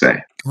 minutes, let's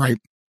say. Right.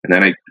 And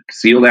then I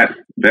seal that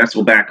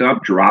vessel back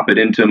up, drop it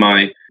into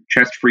my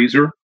chest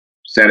freezer,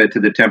 set it to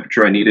the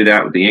temperature I need it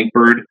at with the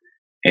Inkbird,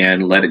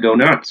 and let it go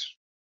nuts.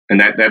 And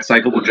that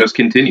cycle will just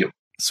continue.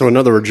 So in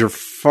other words, you're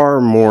far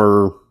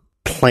more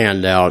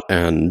planned out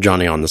and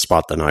Johnny on the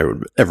spot than I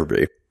would ever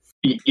be.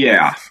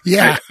 Yeah.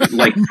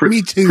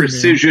 Me too,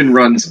 precision man.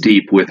 Runs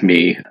deep with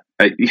me.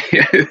 I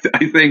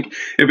think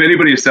if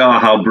anybody saw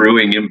how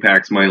brewing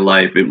impacts my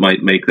life, it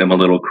might make them a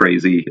little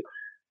crazy.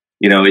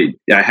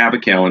 I have a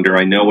calendar.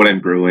 I know what I'm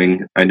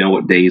brewing. I know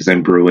what days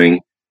I'm brewing.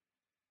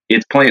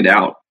 It's planned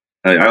out.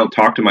 I'll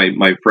talk to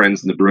my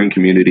friends in the brewing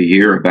community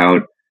here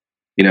about,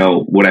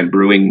 what I'm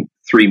brewing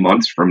 3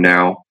 months from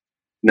now.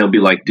 And they'll be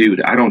like,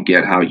 dude, I don't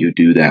get how you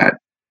do that.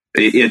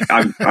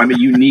 I'm a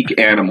unique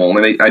animal,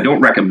 and I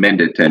don't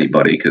recommend it to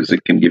anybody because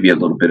it can give you a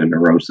little bit of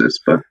neurosis.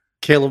 But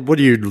Caleb, what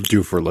do you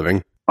do for a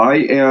living? I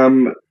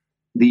am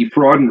the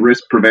fraud and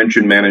risk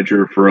prevention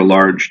manager for a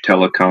large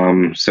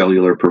telecom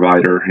cellular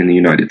provider in the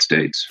United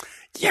States.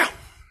 Yeah,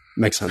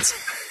 makes sense.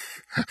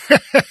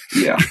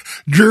 Yeah.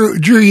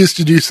 Drew used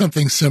to do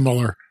something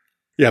similar.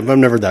 Yeah, but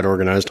I'm never that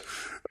organized.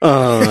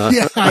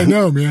 Yeah, I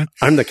know, man.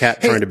 I'm the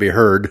cat trying to be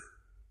heard.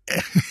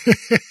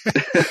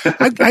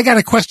 I got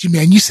a question,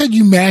 man. You said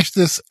you mashed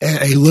this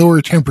at a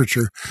lower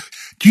temperature.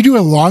 Do you do a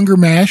longer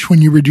mash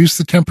when you reduce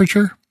the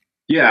temperature?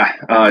 Yeah,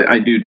 I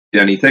do,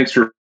 Denny. Thanks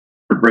for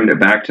bringing it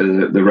back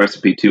to the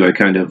recipe, too. I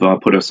kind of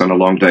put us on a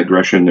long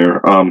digression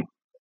there.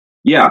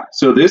 Yeah,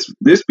 so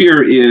this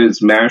beer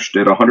is mashed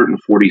at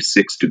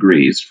 146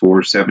 degrees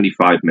for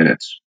 75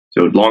 minutes.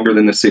 So longer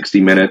than the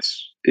 60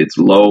 minutes. It's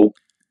low,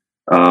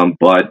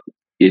 but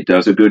it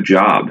does a good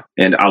job.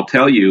 And I'll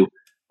tell you,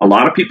 a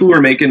lot of people who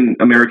are making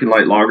American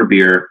light lager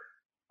beer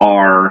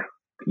are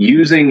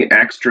using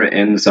extra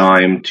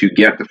enzyme to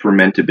get the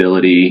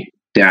fermentability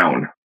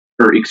down,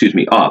 or excuse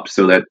me, up,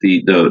 so that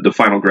the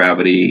final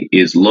gravity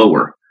is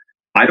lower.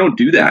 I don't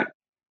do that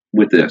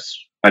with this.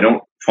 I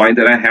don't find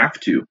that I have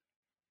to.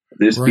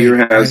 This beer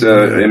has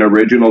an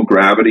original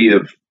gravity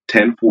of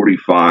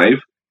 1045,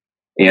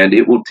 and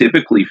it will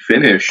typically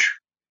finish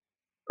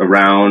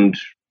around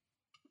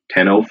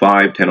 1005,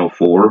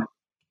 1004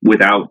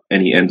 without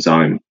any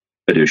enzyme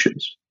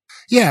additions.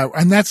 Yeah,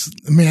 and that's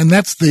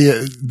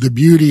the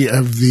beauty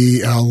of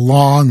the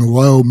long,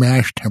 low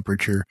mash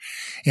temperature.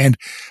 And,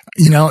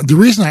 the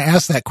reason I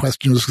asked that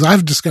question was because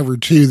I've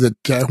discovered, too,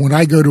 that when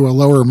I go to a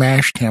lower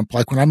mash temp,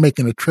 like when I'm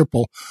making a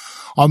triple,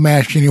 I'll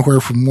mash anywhere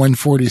from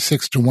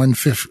 146 to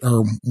 150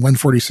 or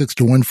 146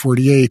 to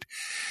 148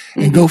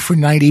 and go for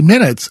 90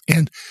 minutes.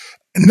 And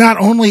not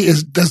only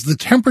does the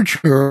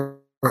temperature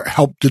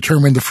help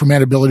determine the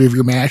fermentability of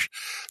your mash,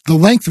 the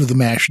length of the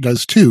mash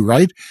does too,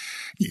 right?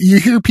 You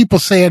hear people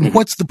saying,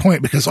 what's the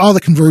point? Because all the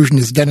conversion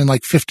is done in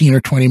like 15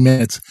 or 20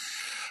 minutes.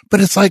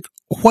 But it's like,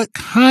 what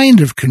kind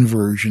of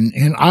conversion?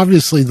 And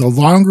obviously, the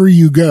longer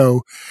you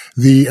go,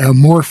 the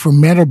more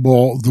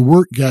fermentable the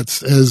work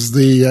gets as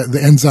the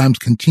enzymes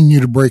continue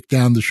to break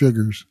down the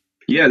sugars.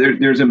 Yeah,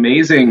 there's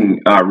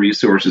amazing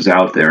resources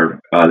out there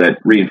that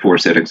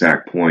reinforce that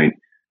exact point.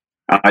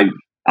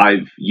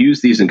 I've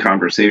used these in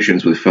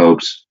conversations with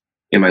folks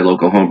in my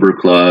local homebrew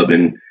club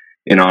and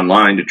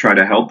online to try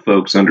to help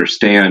folks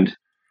understand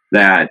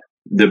that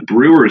the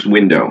brewer's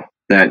window,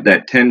 that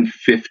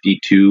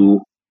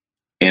 1052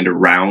 and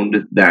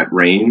around that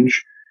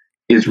range,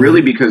 is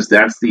really because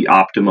that's the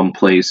optimum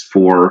place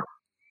for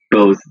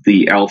both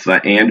the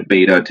alpha and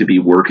beta to be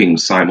working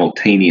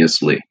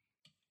simultaneously.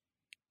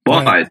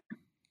 But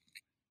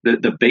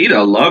the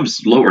beta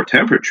loves lower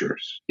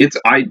temperatures. Its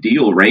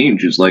ideal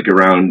range is like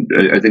around,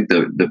 I think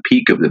the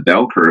peak of the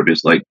bell curve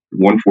is like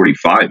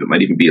 145. It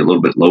might even be a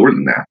little bit lower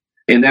than that.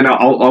 And then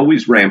I'll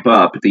always ramp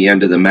up at the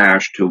end of the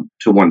mash to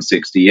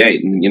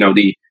 168. And,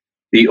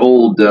 the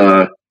old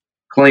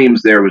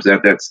claims there was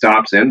that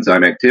stops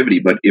enzyme activity.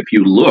 But if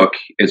you look,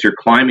 as you're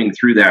climbing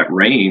through that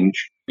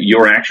range,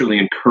 you're actually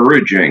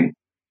encouraging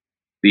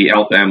the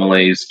alpha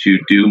amylase to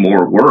do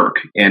more work.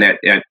 And at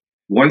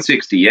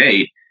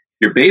 168,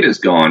 your beta's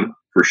gone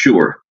for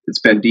sure. It's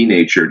been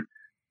denatured.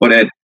 But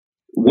at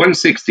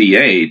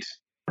 168,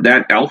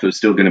 that alpha is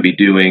still going to be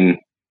doing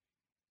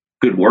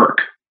good work.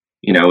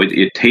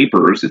 It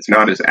tapers. It's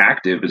not as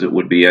active as it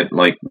would be at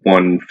like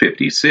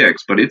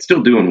 156, but it's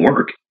still doing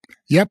work.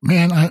 Yep,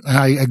 man.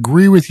 I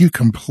agree with you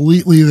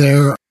completely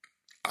there.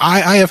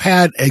 I have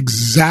had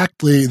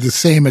exactly the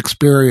same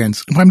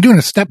experience. If I'm doing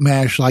a step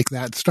mash like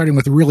that, starting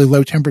with a really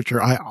low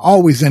temperature, I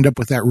always end up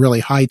with that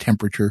really high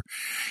temperature.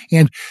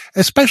 And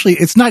especially,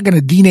 it's not going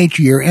to denature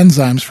your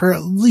enzymes for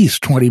at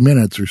least 20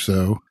 minutes or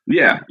so.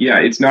 Yeah.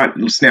 It's not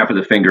snap of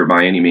the finger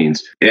by any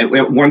means. At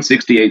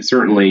 168,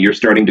 certainly, you're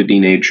starting to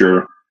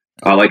denature.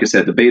 Like I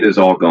said, the beta is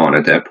all gone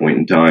at that point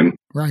in time.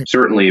 Right.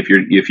 Certainly, if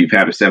you've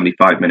had a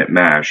 75-minute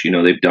mash,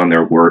 they've done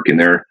their work and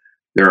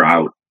they're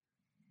out.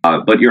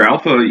 But your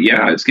alpha,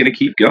 it's going to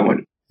keep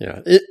going.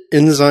 Yeah,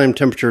 enzyme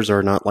temperatures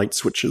are not light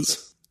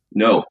switches.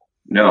 No,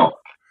 not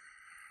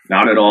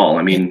at all.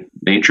 I mean,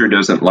 nature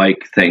doesn't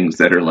like things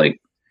that are like,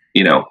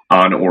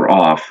 on or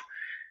off.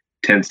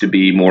 Tends to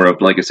be more of,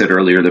 like I said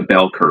earlier, the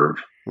bell curve.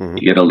 Mm-hmm.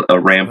 You get a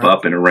ramp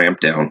up and a ramp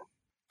down.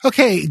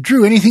 Okay,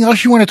 Drew, anything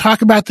else you want to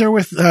talk about there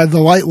with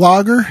the light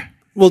lager?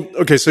 Well,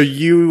 okay, so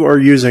you are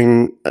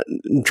using,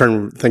 I'm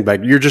trying to think back,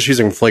 you're just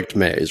using flaked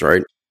maize,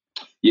 right?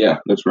 Yeah,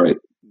 that's right.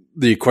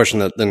 The question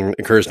that then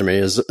occurs to me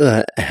is,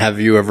 have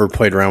you ever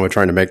played around with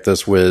trying to make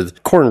this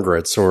with corn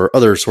grits or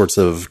other sorts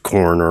of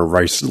corn or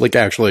rice, like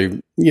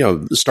actually,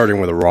 starting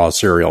with a raw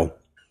cereal?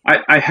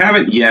 I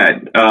haven't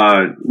yet.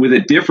 With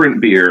a different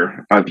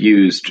beer, I've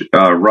used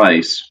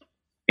rice.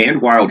 And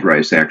wild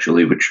rice,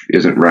 actually, which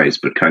isn't rice,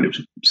 but kind of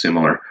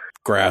similar.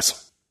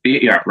 Grass.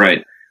 Yeah,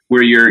 right.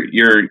 Where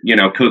you're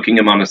cooking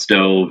them on a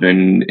stove,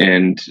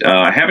 and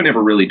I haven't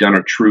ever really done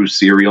a true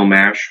cereal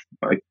mash.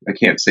 I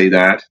can't say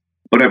that.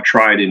 but I've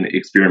tried and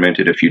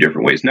experimented a few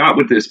different ways. Not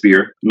with this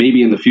beer,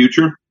 maybe in the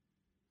future,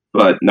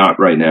 but not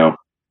right now.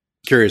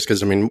 Curious,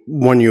 because I mean,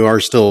 you're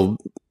still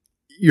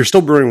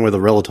brewing with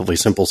a relatively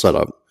simple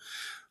setup.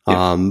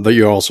 Yeah. But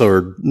you also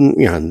are,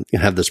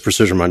 have this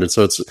precision minded.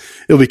 So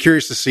it'll be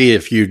curious to see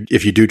if you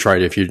do try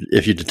it,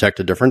 if you detect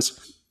a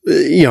difference.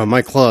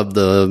 My club,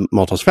 the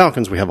Maltose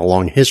Falcons, we have a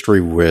long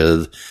history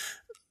with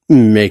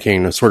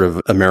making a sort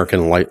of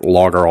American light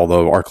lager,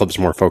 although our club's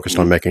more focused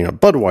on making a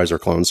Budweiser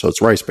clone. So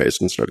it's rice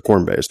based instead of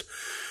corn based.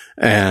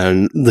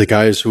 And the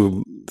guys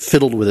who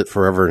fiddled with it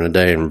forever and a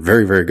day and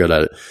very, very good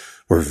at it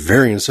were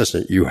very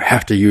insistent. You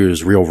have to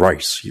use real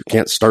rice. You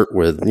can't start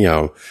with,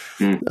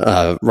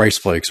 rice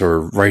flakes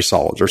or rice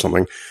solids or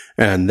something.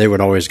 And they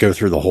would always go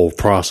through the whole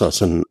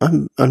process. And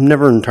I'm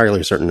never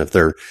entirely certain if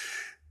they're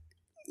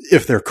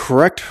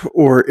correct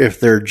or if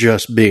they're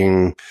just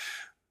being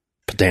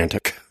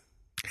pedantic.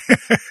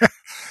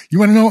 You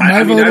want to know what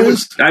my vote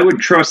is? I would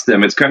trust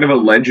them. It's kind of a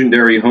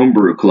legendary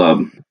homebrew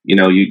club.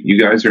 You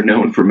guys are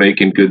known for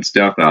making good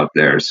stuff out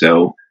there.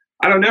 So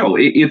I don't know.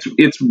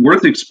 It's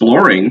worth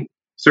exploring.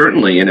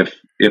 Certainly, and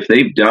if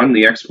they've done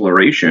the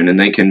exploration and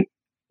they can,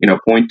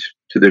 point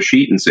to the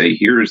sheet and say,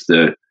 "Here's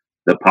the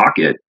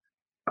pocket,"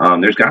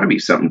 there's got to be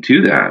something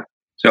to that.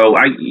 So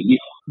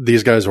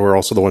these guys were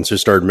also the ones who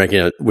started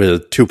making it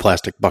with 2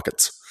 plastic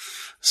buckets.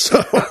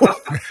 So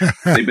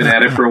they've been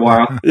at it for a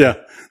while. Yeah,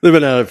 they've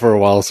been at it for a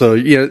while. So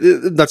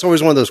that's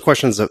always one of those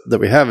questions that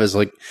we have is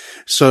like,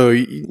 so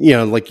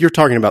like you're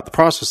talking about the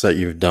process that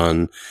you've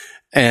done,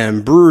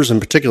 and brewers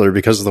in particular,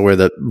 because of the way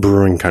that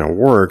brewing kind of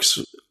works.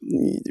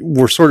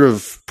 We're sort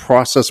of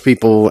process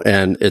people,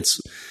 and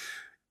it's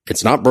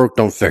not broke,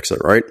 don't fix it,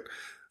 right?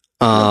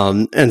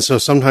 And so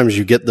sometimes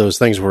you get those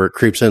things where it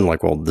creeps in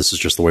like, well, this is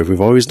just the way we've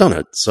always done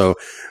it. So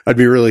I'd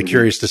be really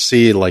curious to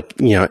see, like,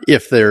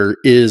 if there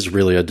is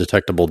really a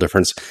detectable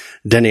difference.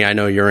 Denny, I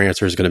know your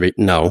answer is going to be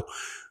no.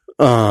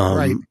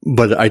 Right.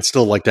 But I'd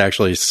still like to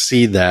actually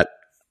see that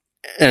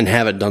and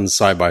have it done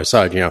side by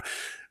side,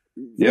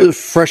 The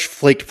fresh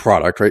flaked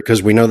product, right?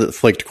 Because we know that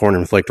flaked corn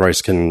and flaked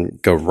rice can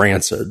go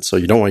rancid. So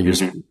you don't want to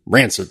use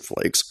rancid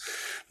flakes.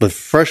 But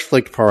fresh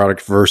flaked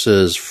product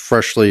versus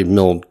freshly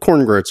milled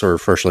corn grits or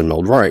freshly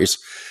milled rice,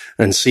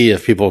 and see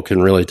if people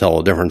can really tell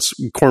a difference.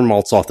 Corn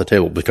malt's off the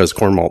table because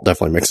corn malt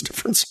definitely makes a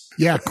difference.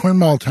 Yeah, corn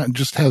malt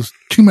just has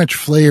too much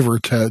flavor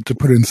to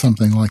put in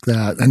something like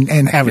that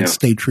and have it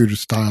stay true to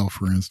style,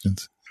 for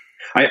instance.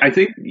 I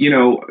think,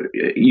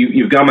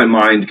 you've got my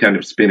mind kind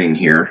of spinning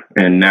here,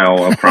 and now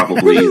I'll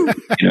probably,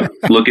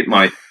 look at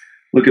my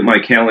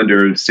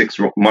calendar 6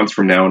 months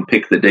from now and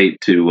pick the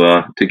date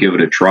to give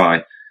it a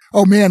try.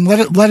 Oh man,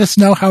 let us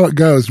know how it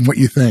goes and what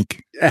you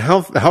think.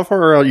 How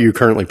far are you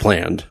currently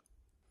planned?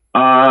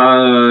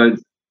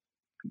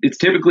 It's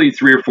typically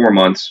 3 or 4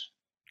 months.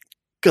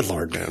 Good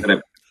Lord,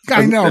 man!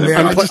 I know,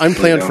 man. I'm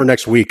planned for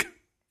next week.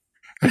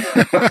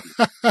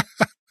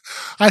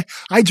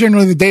 I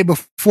generally the day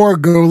before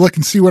go look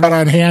and see what I got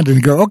on hand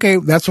and go, okay,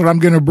 that's what I'm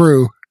going to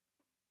brew.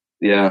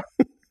 Yeah.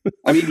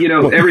 I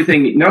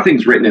mean,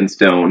 nothing's written in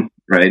stone,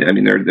 right? I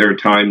mean, there are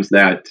times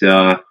that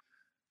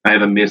I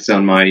have a miss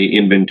on my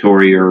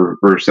inventory or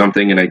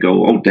something, and I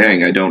go, oh,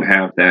 dang, I don't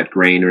have that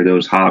grain or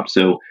those hops.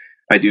 So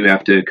I do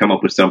have to come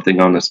up with something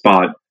on the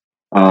spot.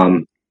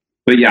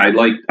 But yeah,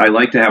 I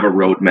like to have a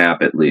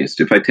roadmap at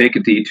least. If I take a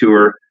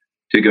detour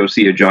to go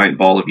see a giant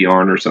ball of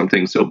yarn or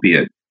something, so be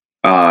it.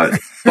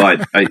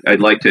 But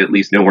I'd like to at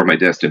least know where my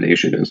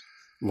destination is.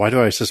 Why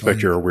do I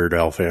suspect you're a Weird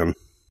Al fan?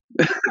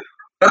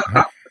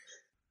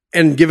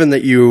 And given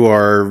that you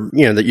are,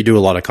 that you do a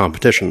lot of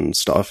competition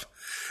stuff,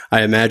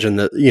 I imagine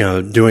that,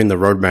 doing the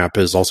roadmap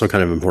is also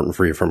kind of important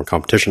for you from a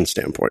competition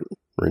standpoint.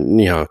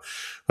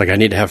 Like I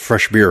need to have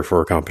fresh beer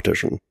for a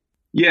competition.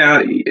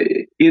 Yeah,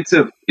 it's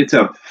a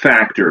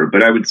factor,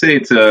 but I would say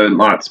it's a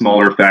lot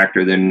smaller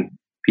factor than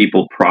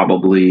people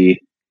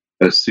probably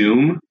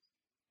assume.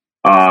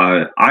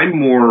 I'm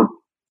more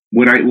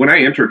when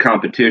I enter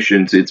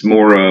competitions, it's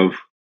more of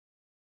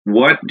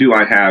what do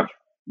I have,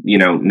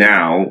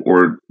 now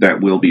or that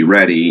will be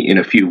ready in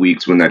a few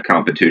weeks when that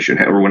competition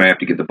or when I have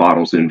to get the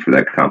bottles in for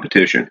that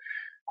competition.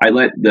 I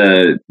let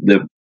the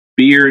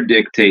beer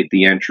dictate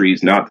the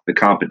entries, not the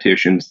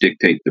competitions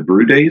dictate the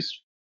brew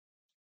days.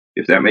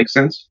 If that makes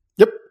sense.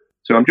 Yep.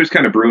 So I'm just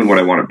kind of brewing what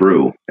I want to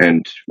brew,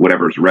 and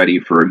whatever's ready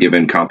for a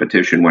given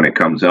competition when it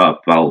comes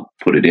up, I'll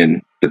put it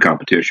in the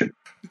competition.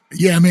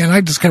 Yeah, man,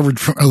 I discovered,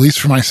 at least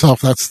for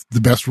myself, that's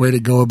the best way to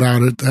go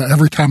about it.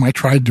 Every time I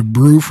tried to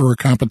brew for a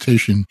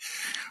competition,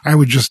 I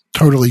would just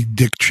totally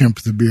dick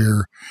chimp the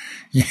beer.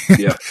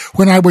 Yeah.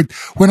 when I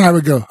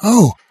would go,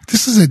 oh,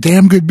 this is a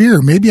damn good beer.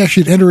 Maybe I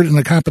should enter it in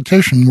a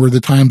competition, were the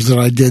times that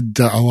I did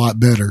a lot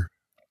better.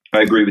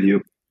 I agree with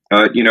you.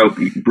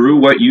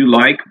 Brew what you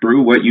like,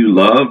 brew what you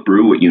love,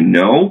 brew what you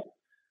know.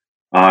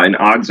 And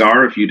odds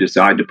are, if you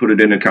decide to put it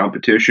in a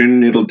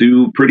competition, it'll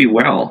do pretty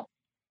well.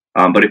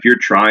 But if you're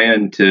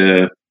trying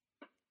to,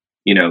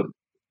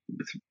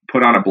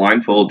 put on a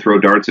blindfold, throw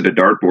darts at a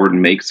dartboard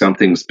and make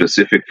something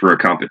specific for a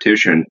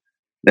competition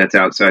that's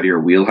outside of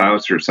your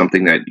wheelhouse or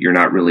something that you're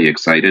not really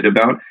excited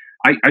about,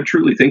 I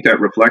truly think that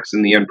reflects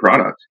in the end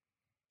product.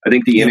 I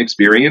think the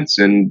inexperience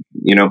and,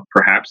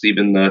 perhaps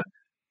even the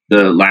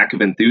lack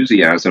of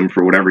enthusiasm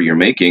for whatever you're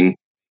making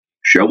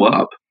show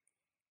up.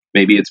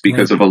 Maybe it's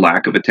because of a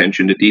lack of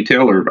attention to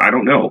detail, or I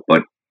don't know,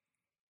 but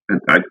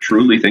I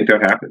truly think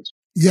that happens.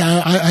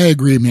 Yeah, I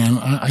agree, man.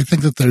 I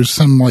think that there's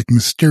some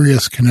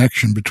mysterious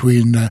connection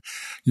between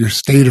your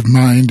state of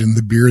mind and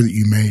the beer that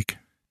you make.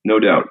 No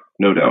doubt.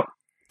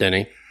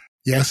 Denny?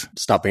 Yes?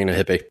 Stop being a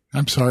hippie.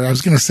 I'm sorry. I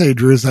was going to say,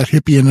 Drew, is that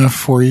hippie enough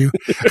for you?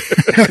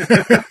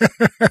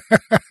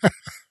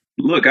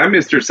 Look, I'm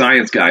Mr.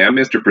 Science guy. I'm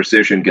Mr.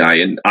 Precision guy,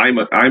 and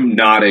I'm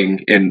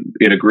nodding in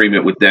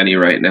agreement with Denny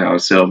right now.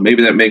 So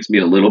maybe that makes me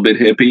a little bit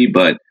hippie,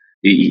 but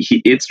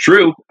it's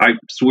true. I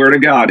swear to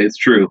God, it's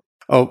true.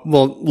 Oh,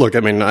 well, look, I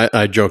mean,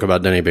 I joke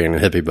about Denny being a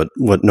hippie, but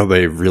what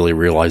nobody really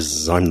realizes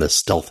is I'm the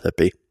stealth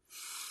hippie.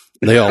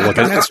 They all look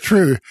at That's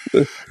true.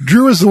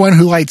 Drew is the one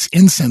who lights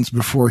incense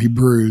before he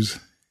brews.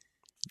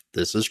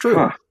 This is true.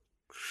 Huh.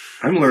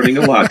 I'm learning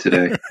a lot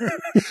today.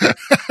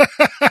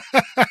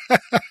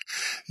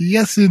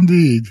 Yes,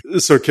 indeed.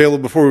 So,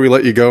 Caleb, before we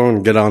let you go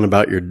and get on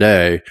about your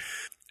day,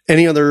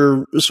 any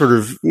other sort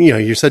of,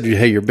 you said,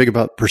 hey, you're big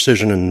about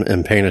precision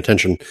and paying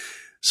attention.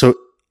 So,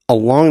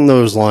 along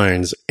those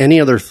lines, any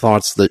other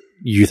thoughts that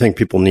you think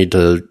people need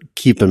to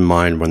keep in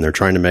mind when they're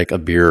trying to make a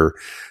beer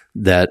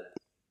that,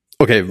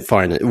 okay,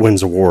 fine, it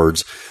wins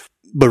awards,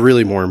 but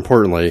really more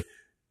importantly,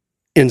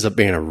 ends up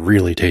being a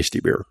really tasty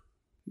beer?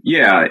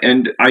 Yeah,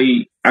 and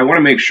I want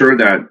to make sure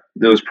that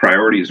those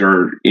priorities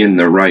are in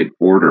the right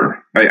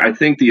order. I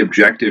think the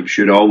objective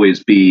should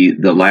always be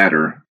the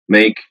latter.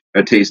 Make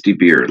a tasty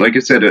beer. Like I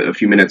said a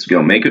few minutes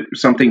ago, make it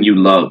something you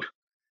love.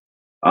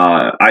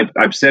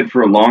 I've said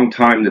for a long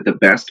time that the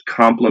best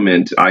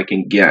compliment I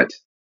can get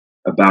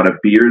about a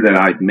beer that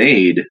I've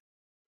made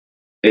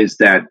is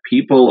that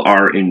people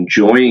are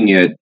enjoying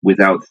it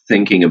without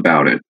thinking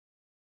about it.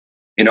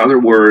 In other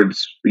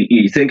words,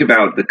 you think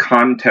about the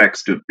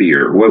context of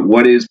beer.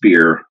 What is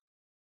beer?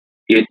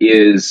 It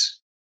is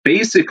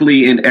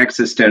basically an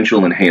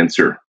existential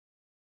enhancer.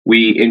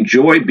 We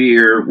enjoy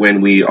beer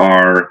when we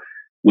are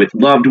with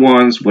loved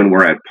ones, when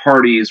we're at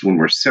parties, when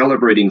we're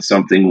celebrating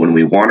something, when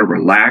we want to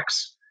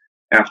relax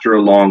after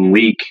a long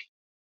week.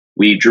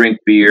 We drink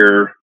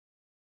beer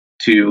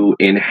to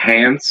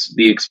enhance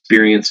the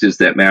experiences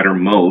that matter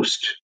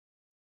most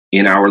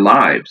in our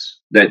lives.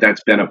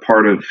 That's been a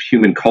part of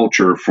human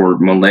culture for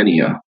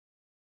millennia.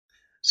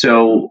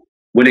 So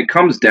when it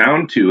comes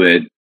down to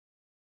it,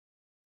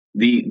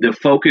 the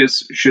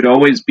focus should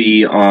always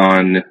be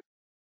on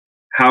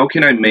how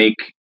can I make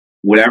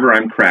whatever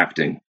I'm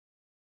crafting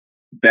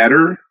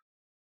better,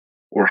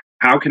 or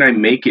how can I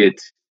make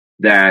it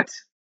that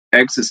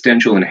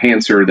existential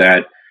enhancer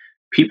that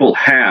people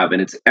have,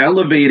 and it's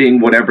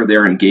elevating whatever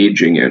they're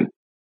engaging in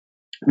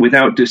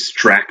without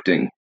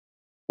distracting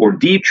or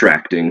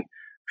detracting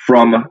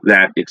from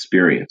that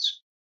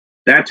experience.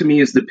 That to me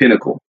is the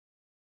pinnacle.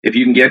 If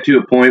you can get to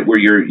a point where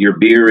your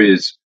beer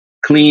is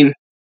clean,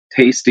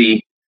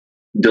 tasty,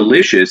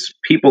 delicious,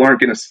 people aren't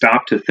going to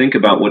stop to think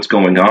about what's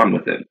going on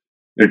with it.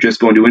 They're just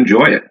going to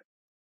enjoy it.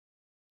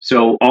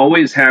 So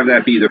always have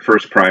that be the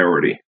first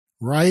priority.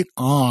 Right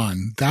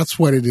on. That's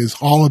what it is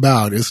all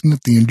about, isn't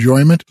it? The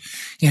enjoyment.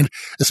 And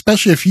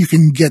especially if you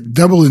can get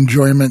double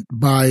enjoyment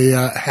by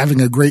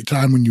having a great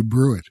time when you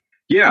brew it.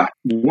 Yeah,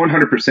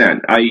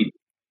 100%.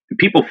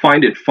 People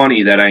find it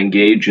funny that I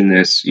engage in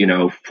this,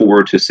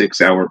 4 to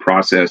 6 hour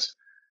process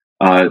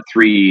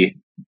 3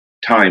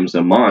 times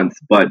a month,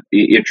 but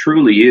it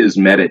truly is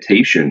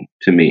meditation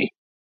to me.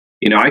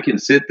 I can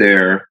sit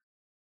there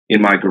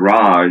in my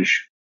garage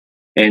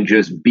and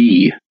just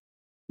be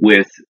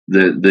with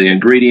the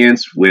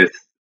ingredients, with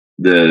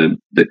the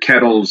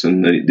kettles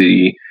and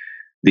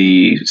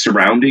the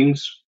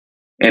surroundings,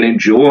 and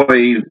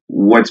enjoy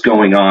what's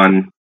going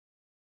on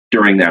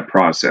during that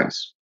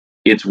process.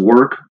 It's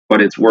work, but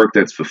it's work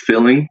that's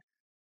fulfilling.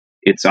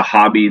 It's a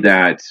hobby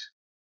that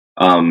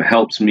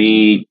helps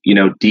me,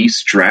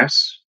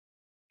 de-stress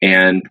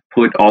and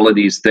put all of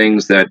these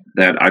things that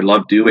I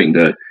love doing,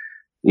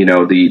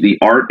 the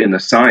art and the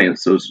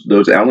science,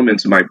 those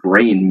elements of my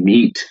brain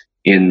meet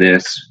in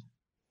this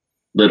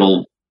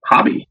little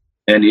hobby.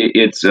 And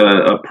it's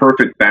a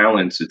perfect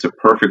balance. It's a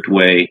perfect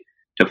way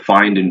to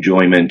find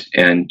enjoyment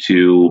and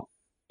to,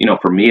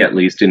 for me at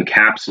least,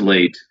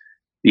 encapsulate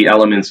the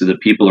elements of the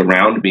people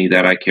around me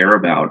that I care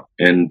about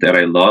and that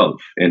I love,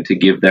 and to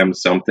give them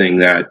something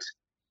that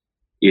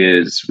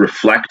is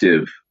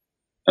reflective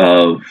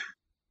of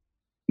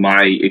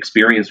my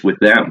experience with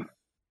them.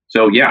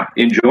 So yeah,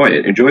 enjoy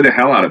it. Enjoy the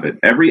hell out of it.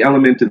 Every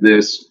element of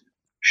this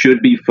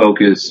should be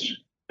focused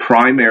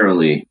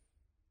primarily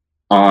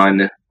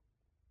on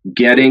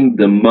getting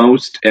the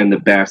most and the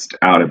best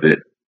out of it,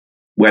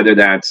 whether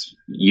that's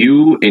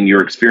you in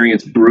your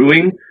experience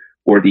brewing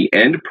or the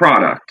end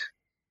product.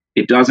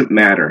 It doesn't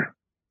matter.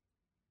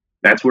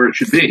 That's where it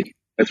should be.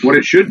 That's what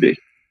it should be.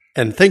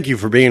 And thank you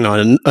for being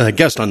a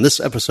guest on this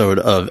episode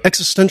of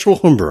Existential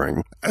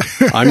Homebrewing.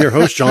 I'm your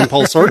host, John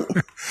Paul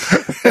Sarton.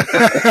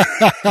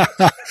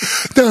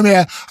 No,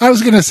 man, I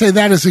was going to say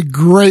that is a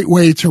great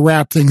way to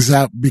wrap things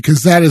up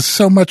because that is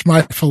so much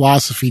my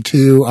philosophy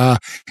too.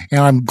 And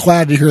I'm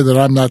glad to hear that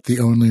I'm not the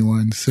only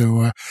one.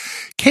 So,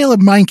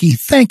 Caleb Meinke,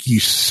 thank you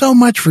so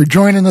much for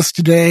joining us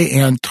today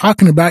and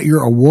talking about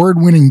your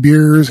award-winning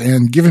beers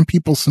and giving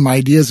people some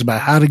ideas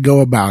about how to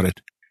go about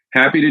it.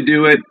 Happy to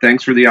do it.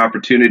 Thanks for the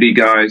opportunity,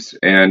 guys.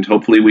 And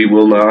hopefully we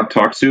will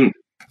talk soon.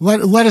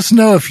 Let us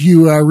know if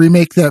you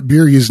remake that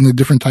beer using a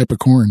different type of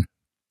corn.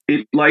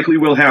 It likely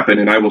will happen,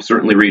 and I will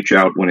certainly reach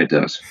out when it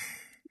does.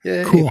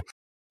 Yay. Cool.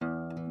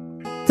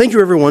 Thank you,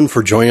 everyone,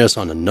 for joining us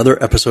on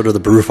another episode of the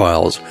Brew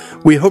Files.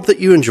 We hope that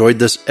you enjoyed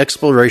this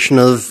exploration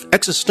of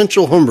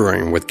existential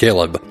homebrewing with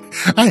Caleb.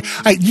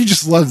 You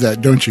just love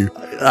that, don't you?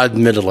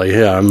 Admittedly,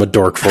 yeah, I'm a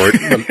dork for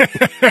it.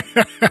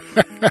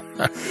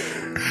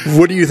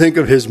 What do you think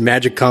of his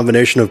magic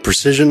combination of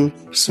precision,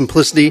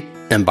 simplicity,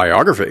 and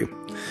biography?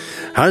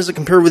 How does it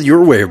compare with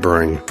your way of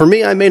brewing? For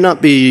me, I may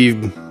not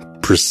be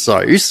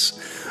precise,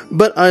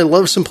 but I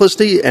love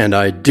simplicity, and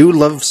I do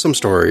love some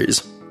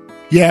stories.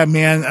 Yeah,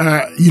 man,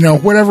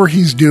 whatever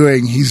he's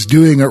doing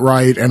it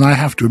right, and I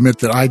have to admit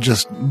that I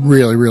just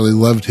really, really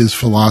loved his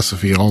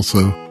philosophy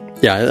also.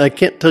 Yeah, I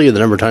can't tell you the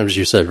number of times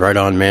you said right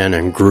on, man,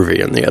 and groovy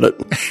in the edit.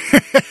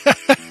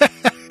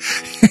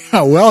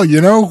 Yeah, well,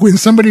 when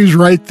somebody's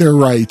right, they're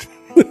right.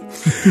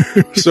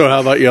 So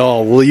how about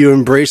y'all? Will you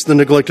embrace the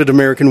neglected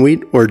American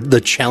wheat or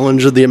the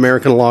challenge of the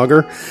American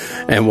lager?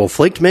 And will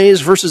flaked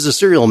maize versus a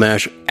cereal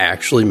mash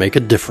actually make a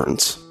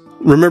difference?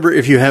 Remember,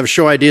 if you have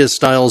show ideas,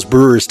 styles,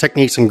 brewers,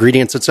 techniques,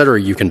 ingredients,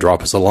 etc., you can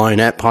drop us a line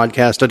at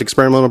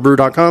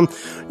podcast@experimentalbrew.com.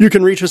 You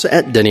can reach us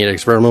at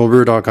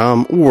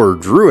denny@experimentalbrew.com or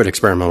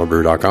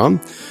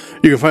drew@experimentalbrew.com.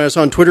 You can find us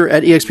on Twitter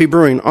at EXP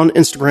Brewing, on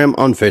Instagram,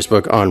 on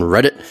Facebook, on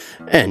Reddit,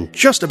 and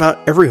just about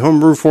every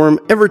homebrew forum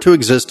ever to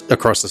exist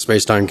across the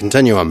space-time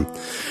continuum.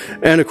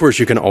 And of course,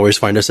 you can always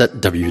find us at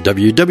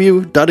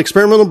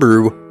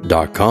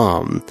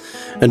www.experimentalbrew.com.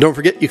 And don't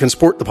forget, you can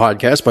support the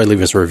podcast by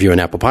leaving us a review on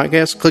Apple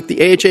Podcasts, click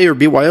the AHA or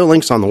BYO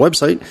links on the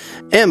website,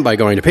 and by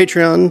going to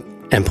Patreon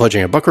and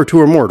pledging $1 or $2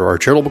 or more to our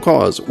charitable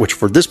cause, which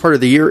for this part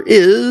of the year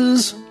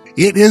is...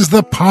 It is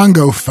the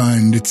Pongo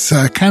Fund. It's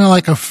kind of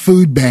like a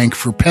food bank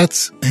for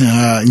pets.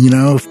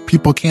 If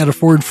people can't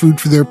afford food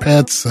for their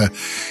pets,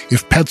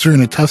 if pets are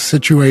in a tough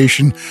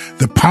situation,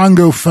 the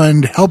Pongo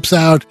Fund helps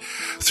out.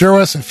 Throw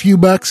us a few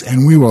bucks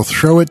and we will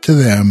throw it to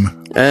them.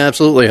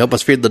 Absolutely. Help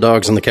us feed the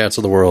dogs and the cats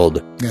of the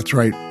world. That's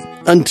right.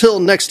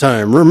 Until next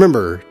time,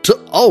 remember to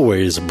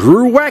always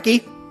brew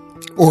wacky.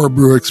 Or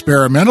brew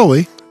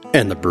experimentally.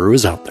 And the brew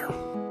is out there.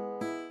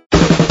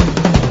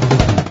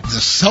 The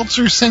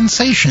seltzer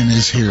sensation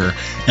is here,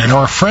 and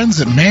our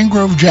friends at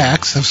Mangrove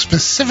Jacks have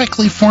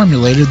specifically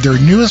formulated their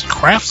newest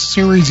craft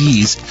series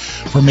yeast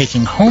for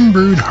making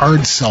homebrewed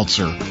hard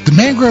seltzer. The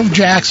Mangrove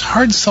Jacks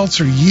hard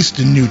seltzer yeast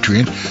and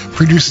nutrient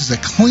produces a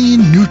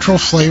clean, neutral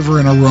flavor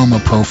and aroma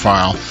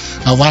profile,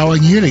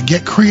 allowing you to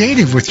get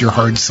creative with your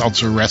hard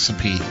seltzer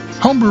recipe.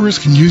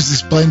 Homebrewers can use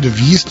this blend of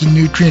yeast and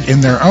nutrient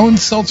in their own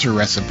seltzer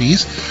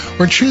recipes,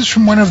 or choose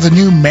from one of the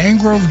new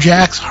Mangrove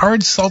Jacks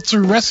hard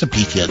seltzer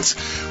recipe kits,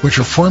 which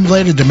are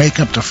formulated to make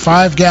up to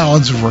 5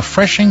 gallons of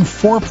refreshing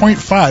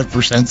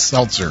 4.5%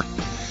 seltzer.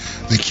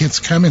 The kits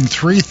come in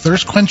 3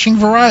 thirst-quenching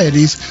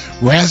varieties: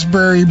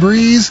 Raspberry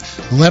Breeze,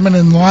 Lemon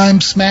and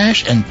Lime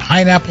Smash, and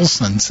Pineapple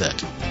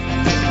Sunset.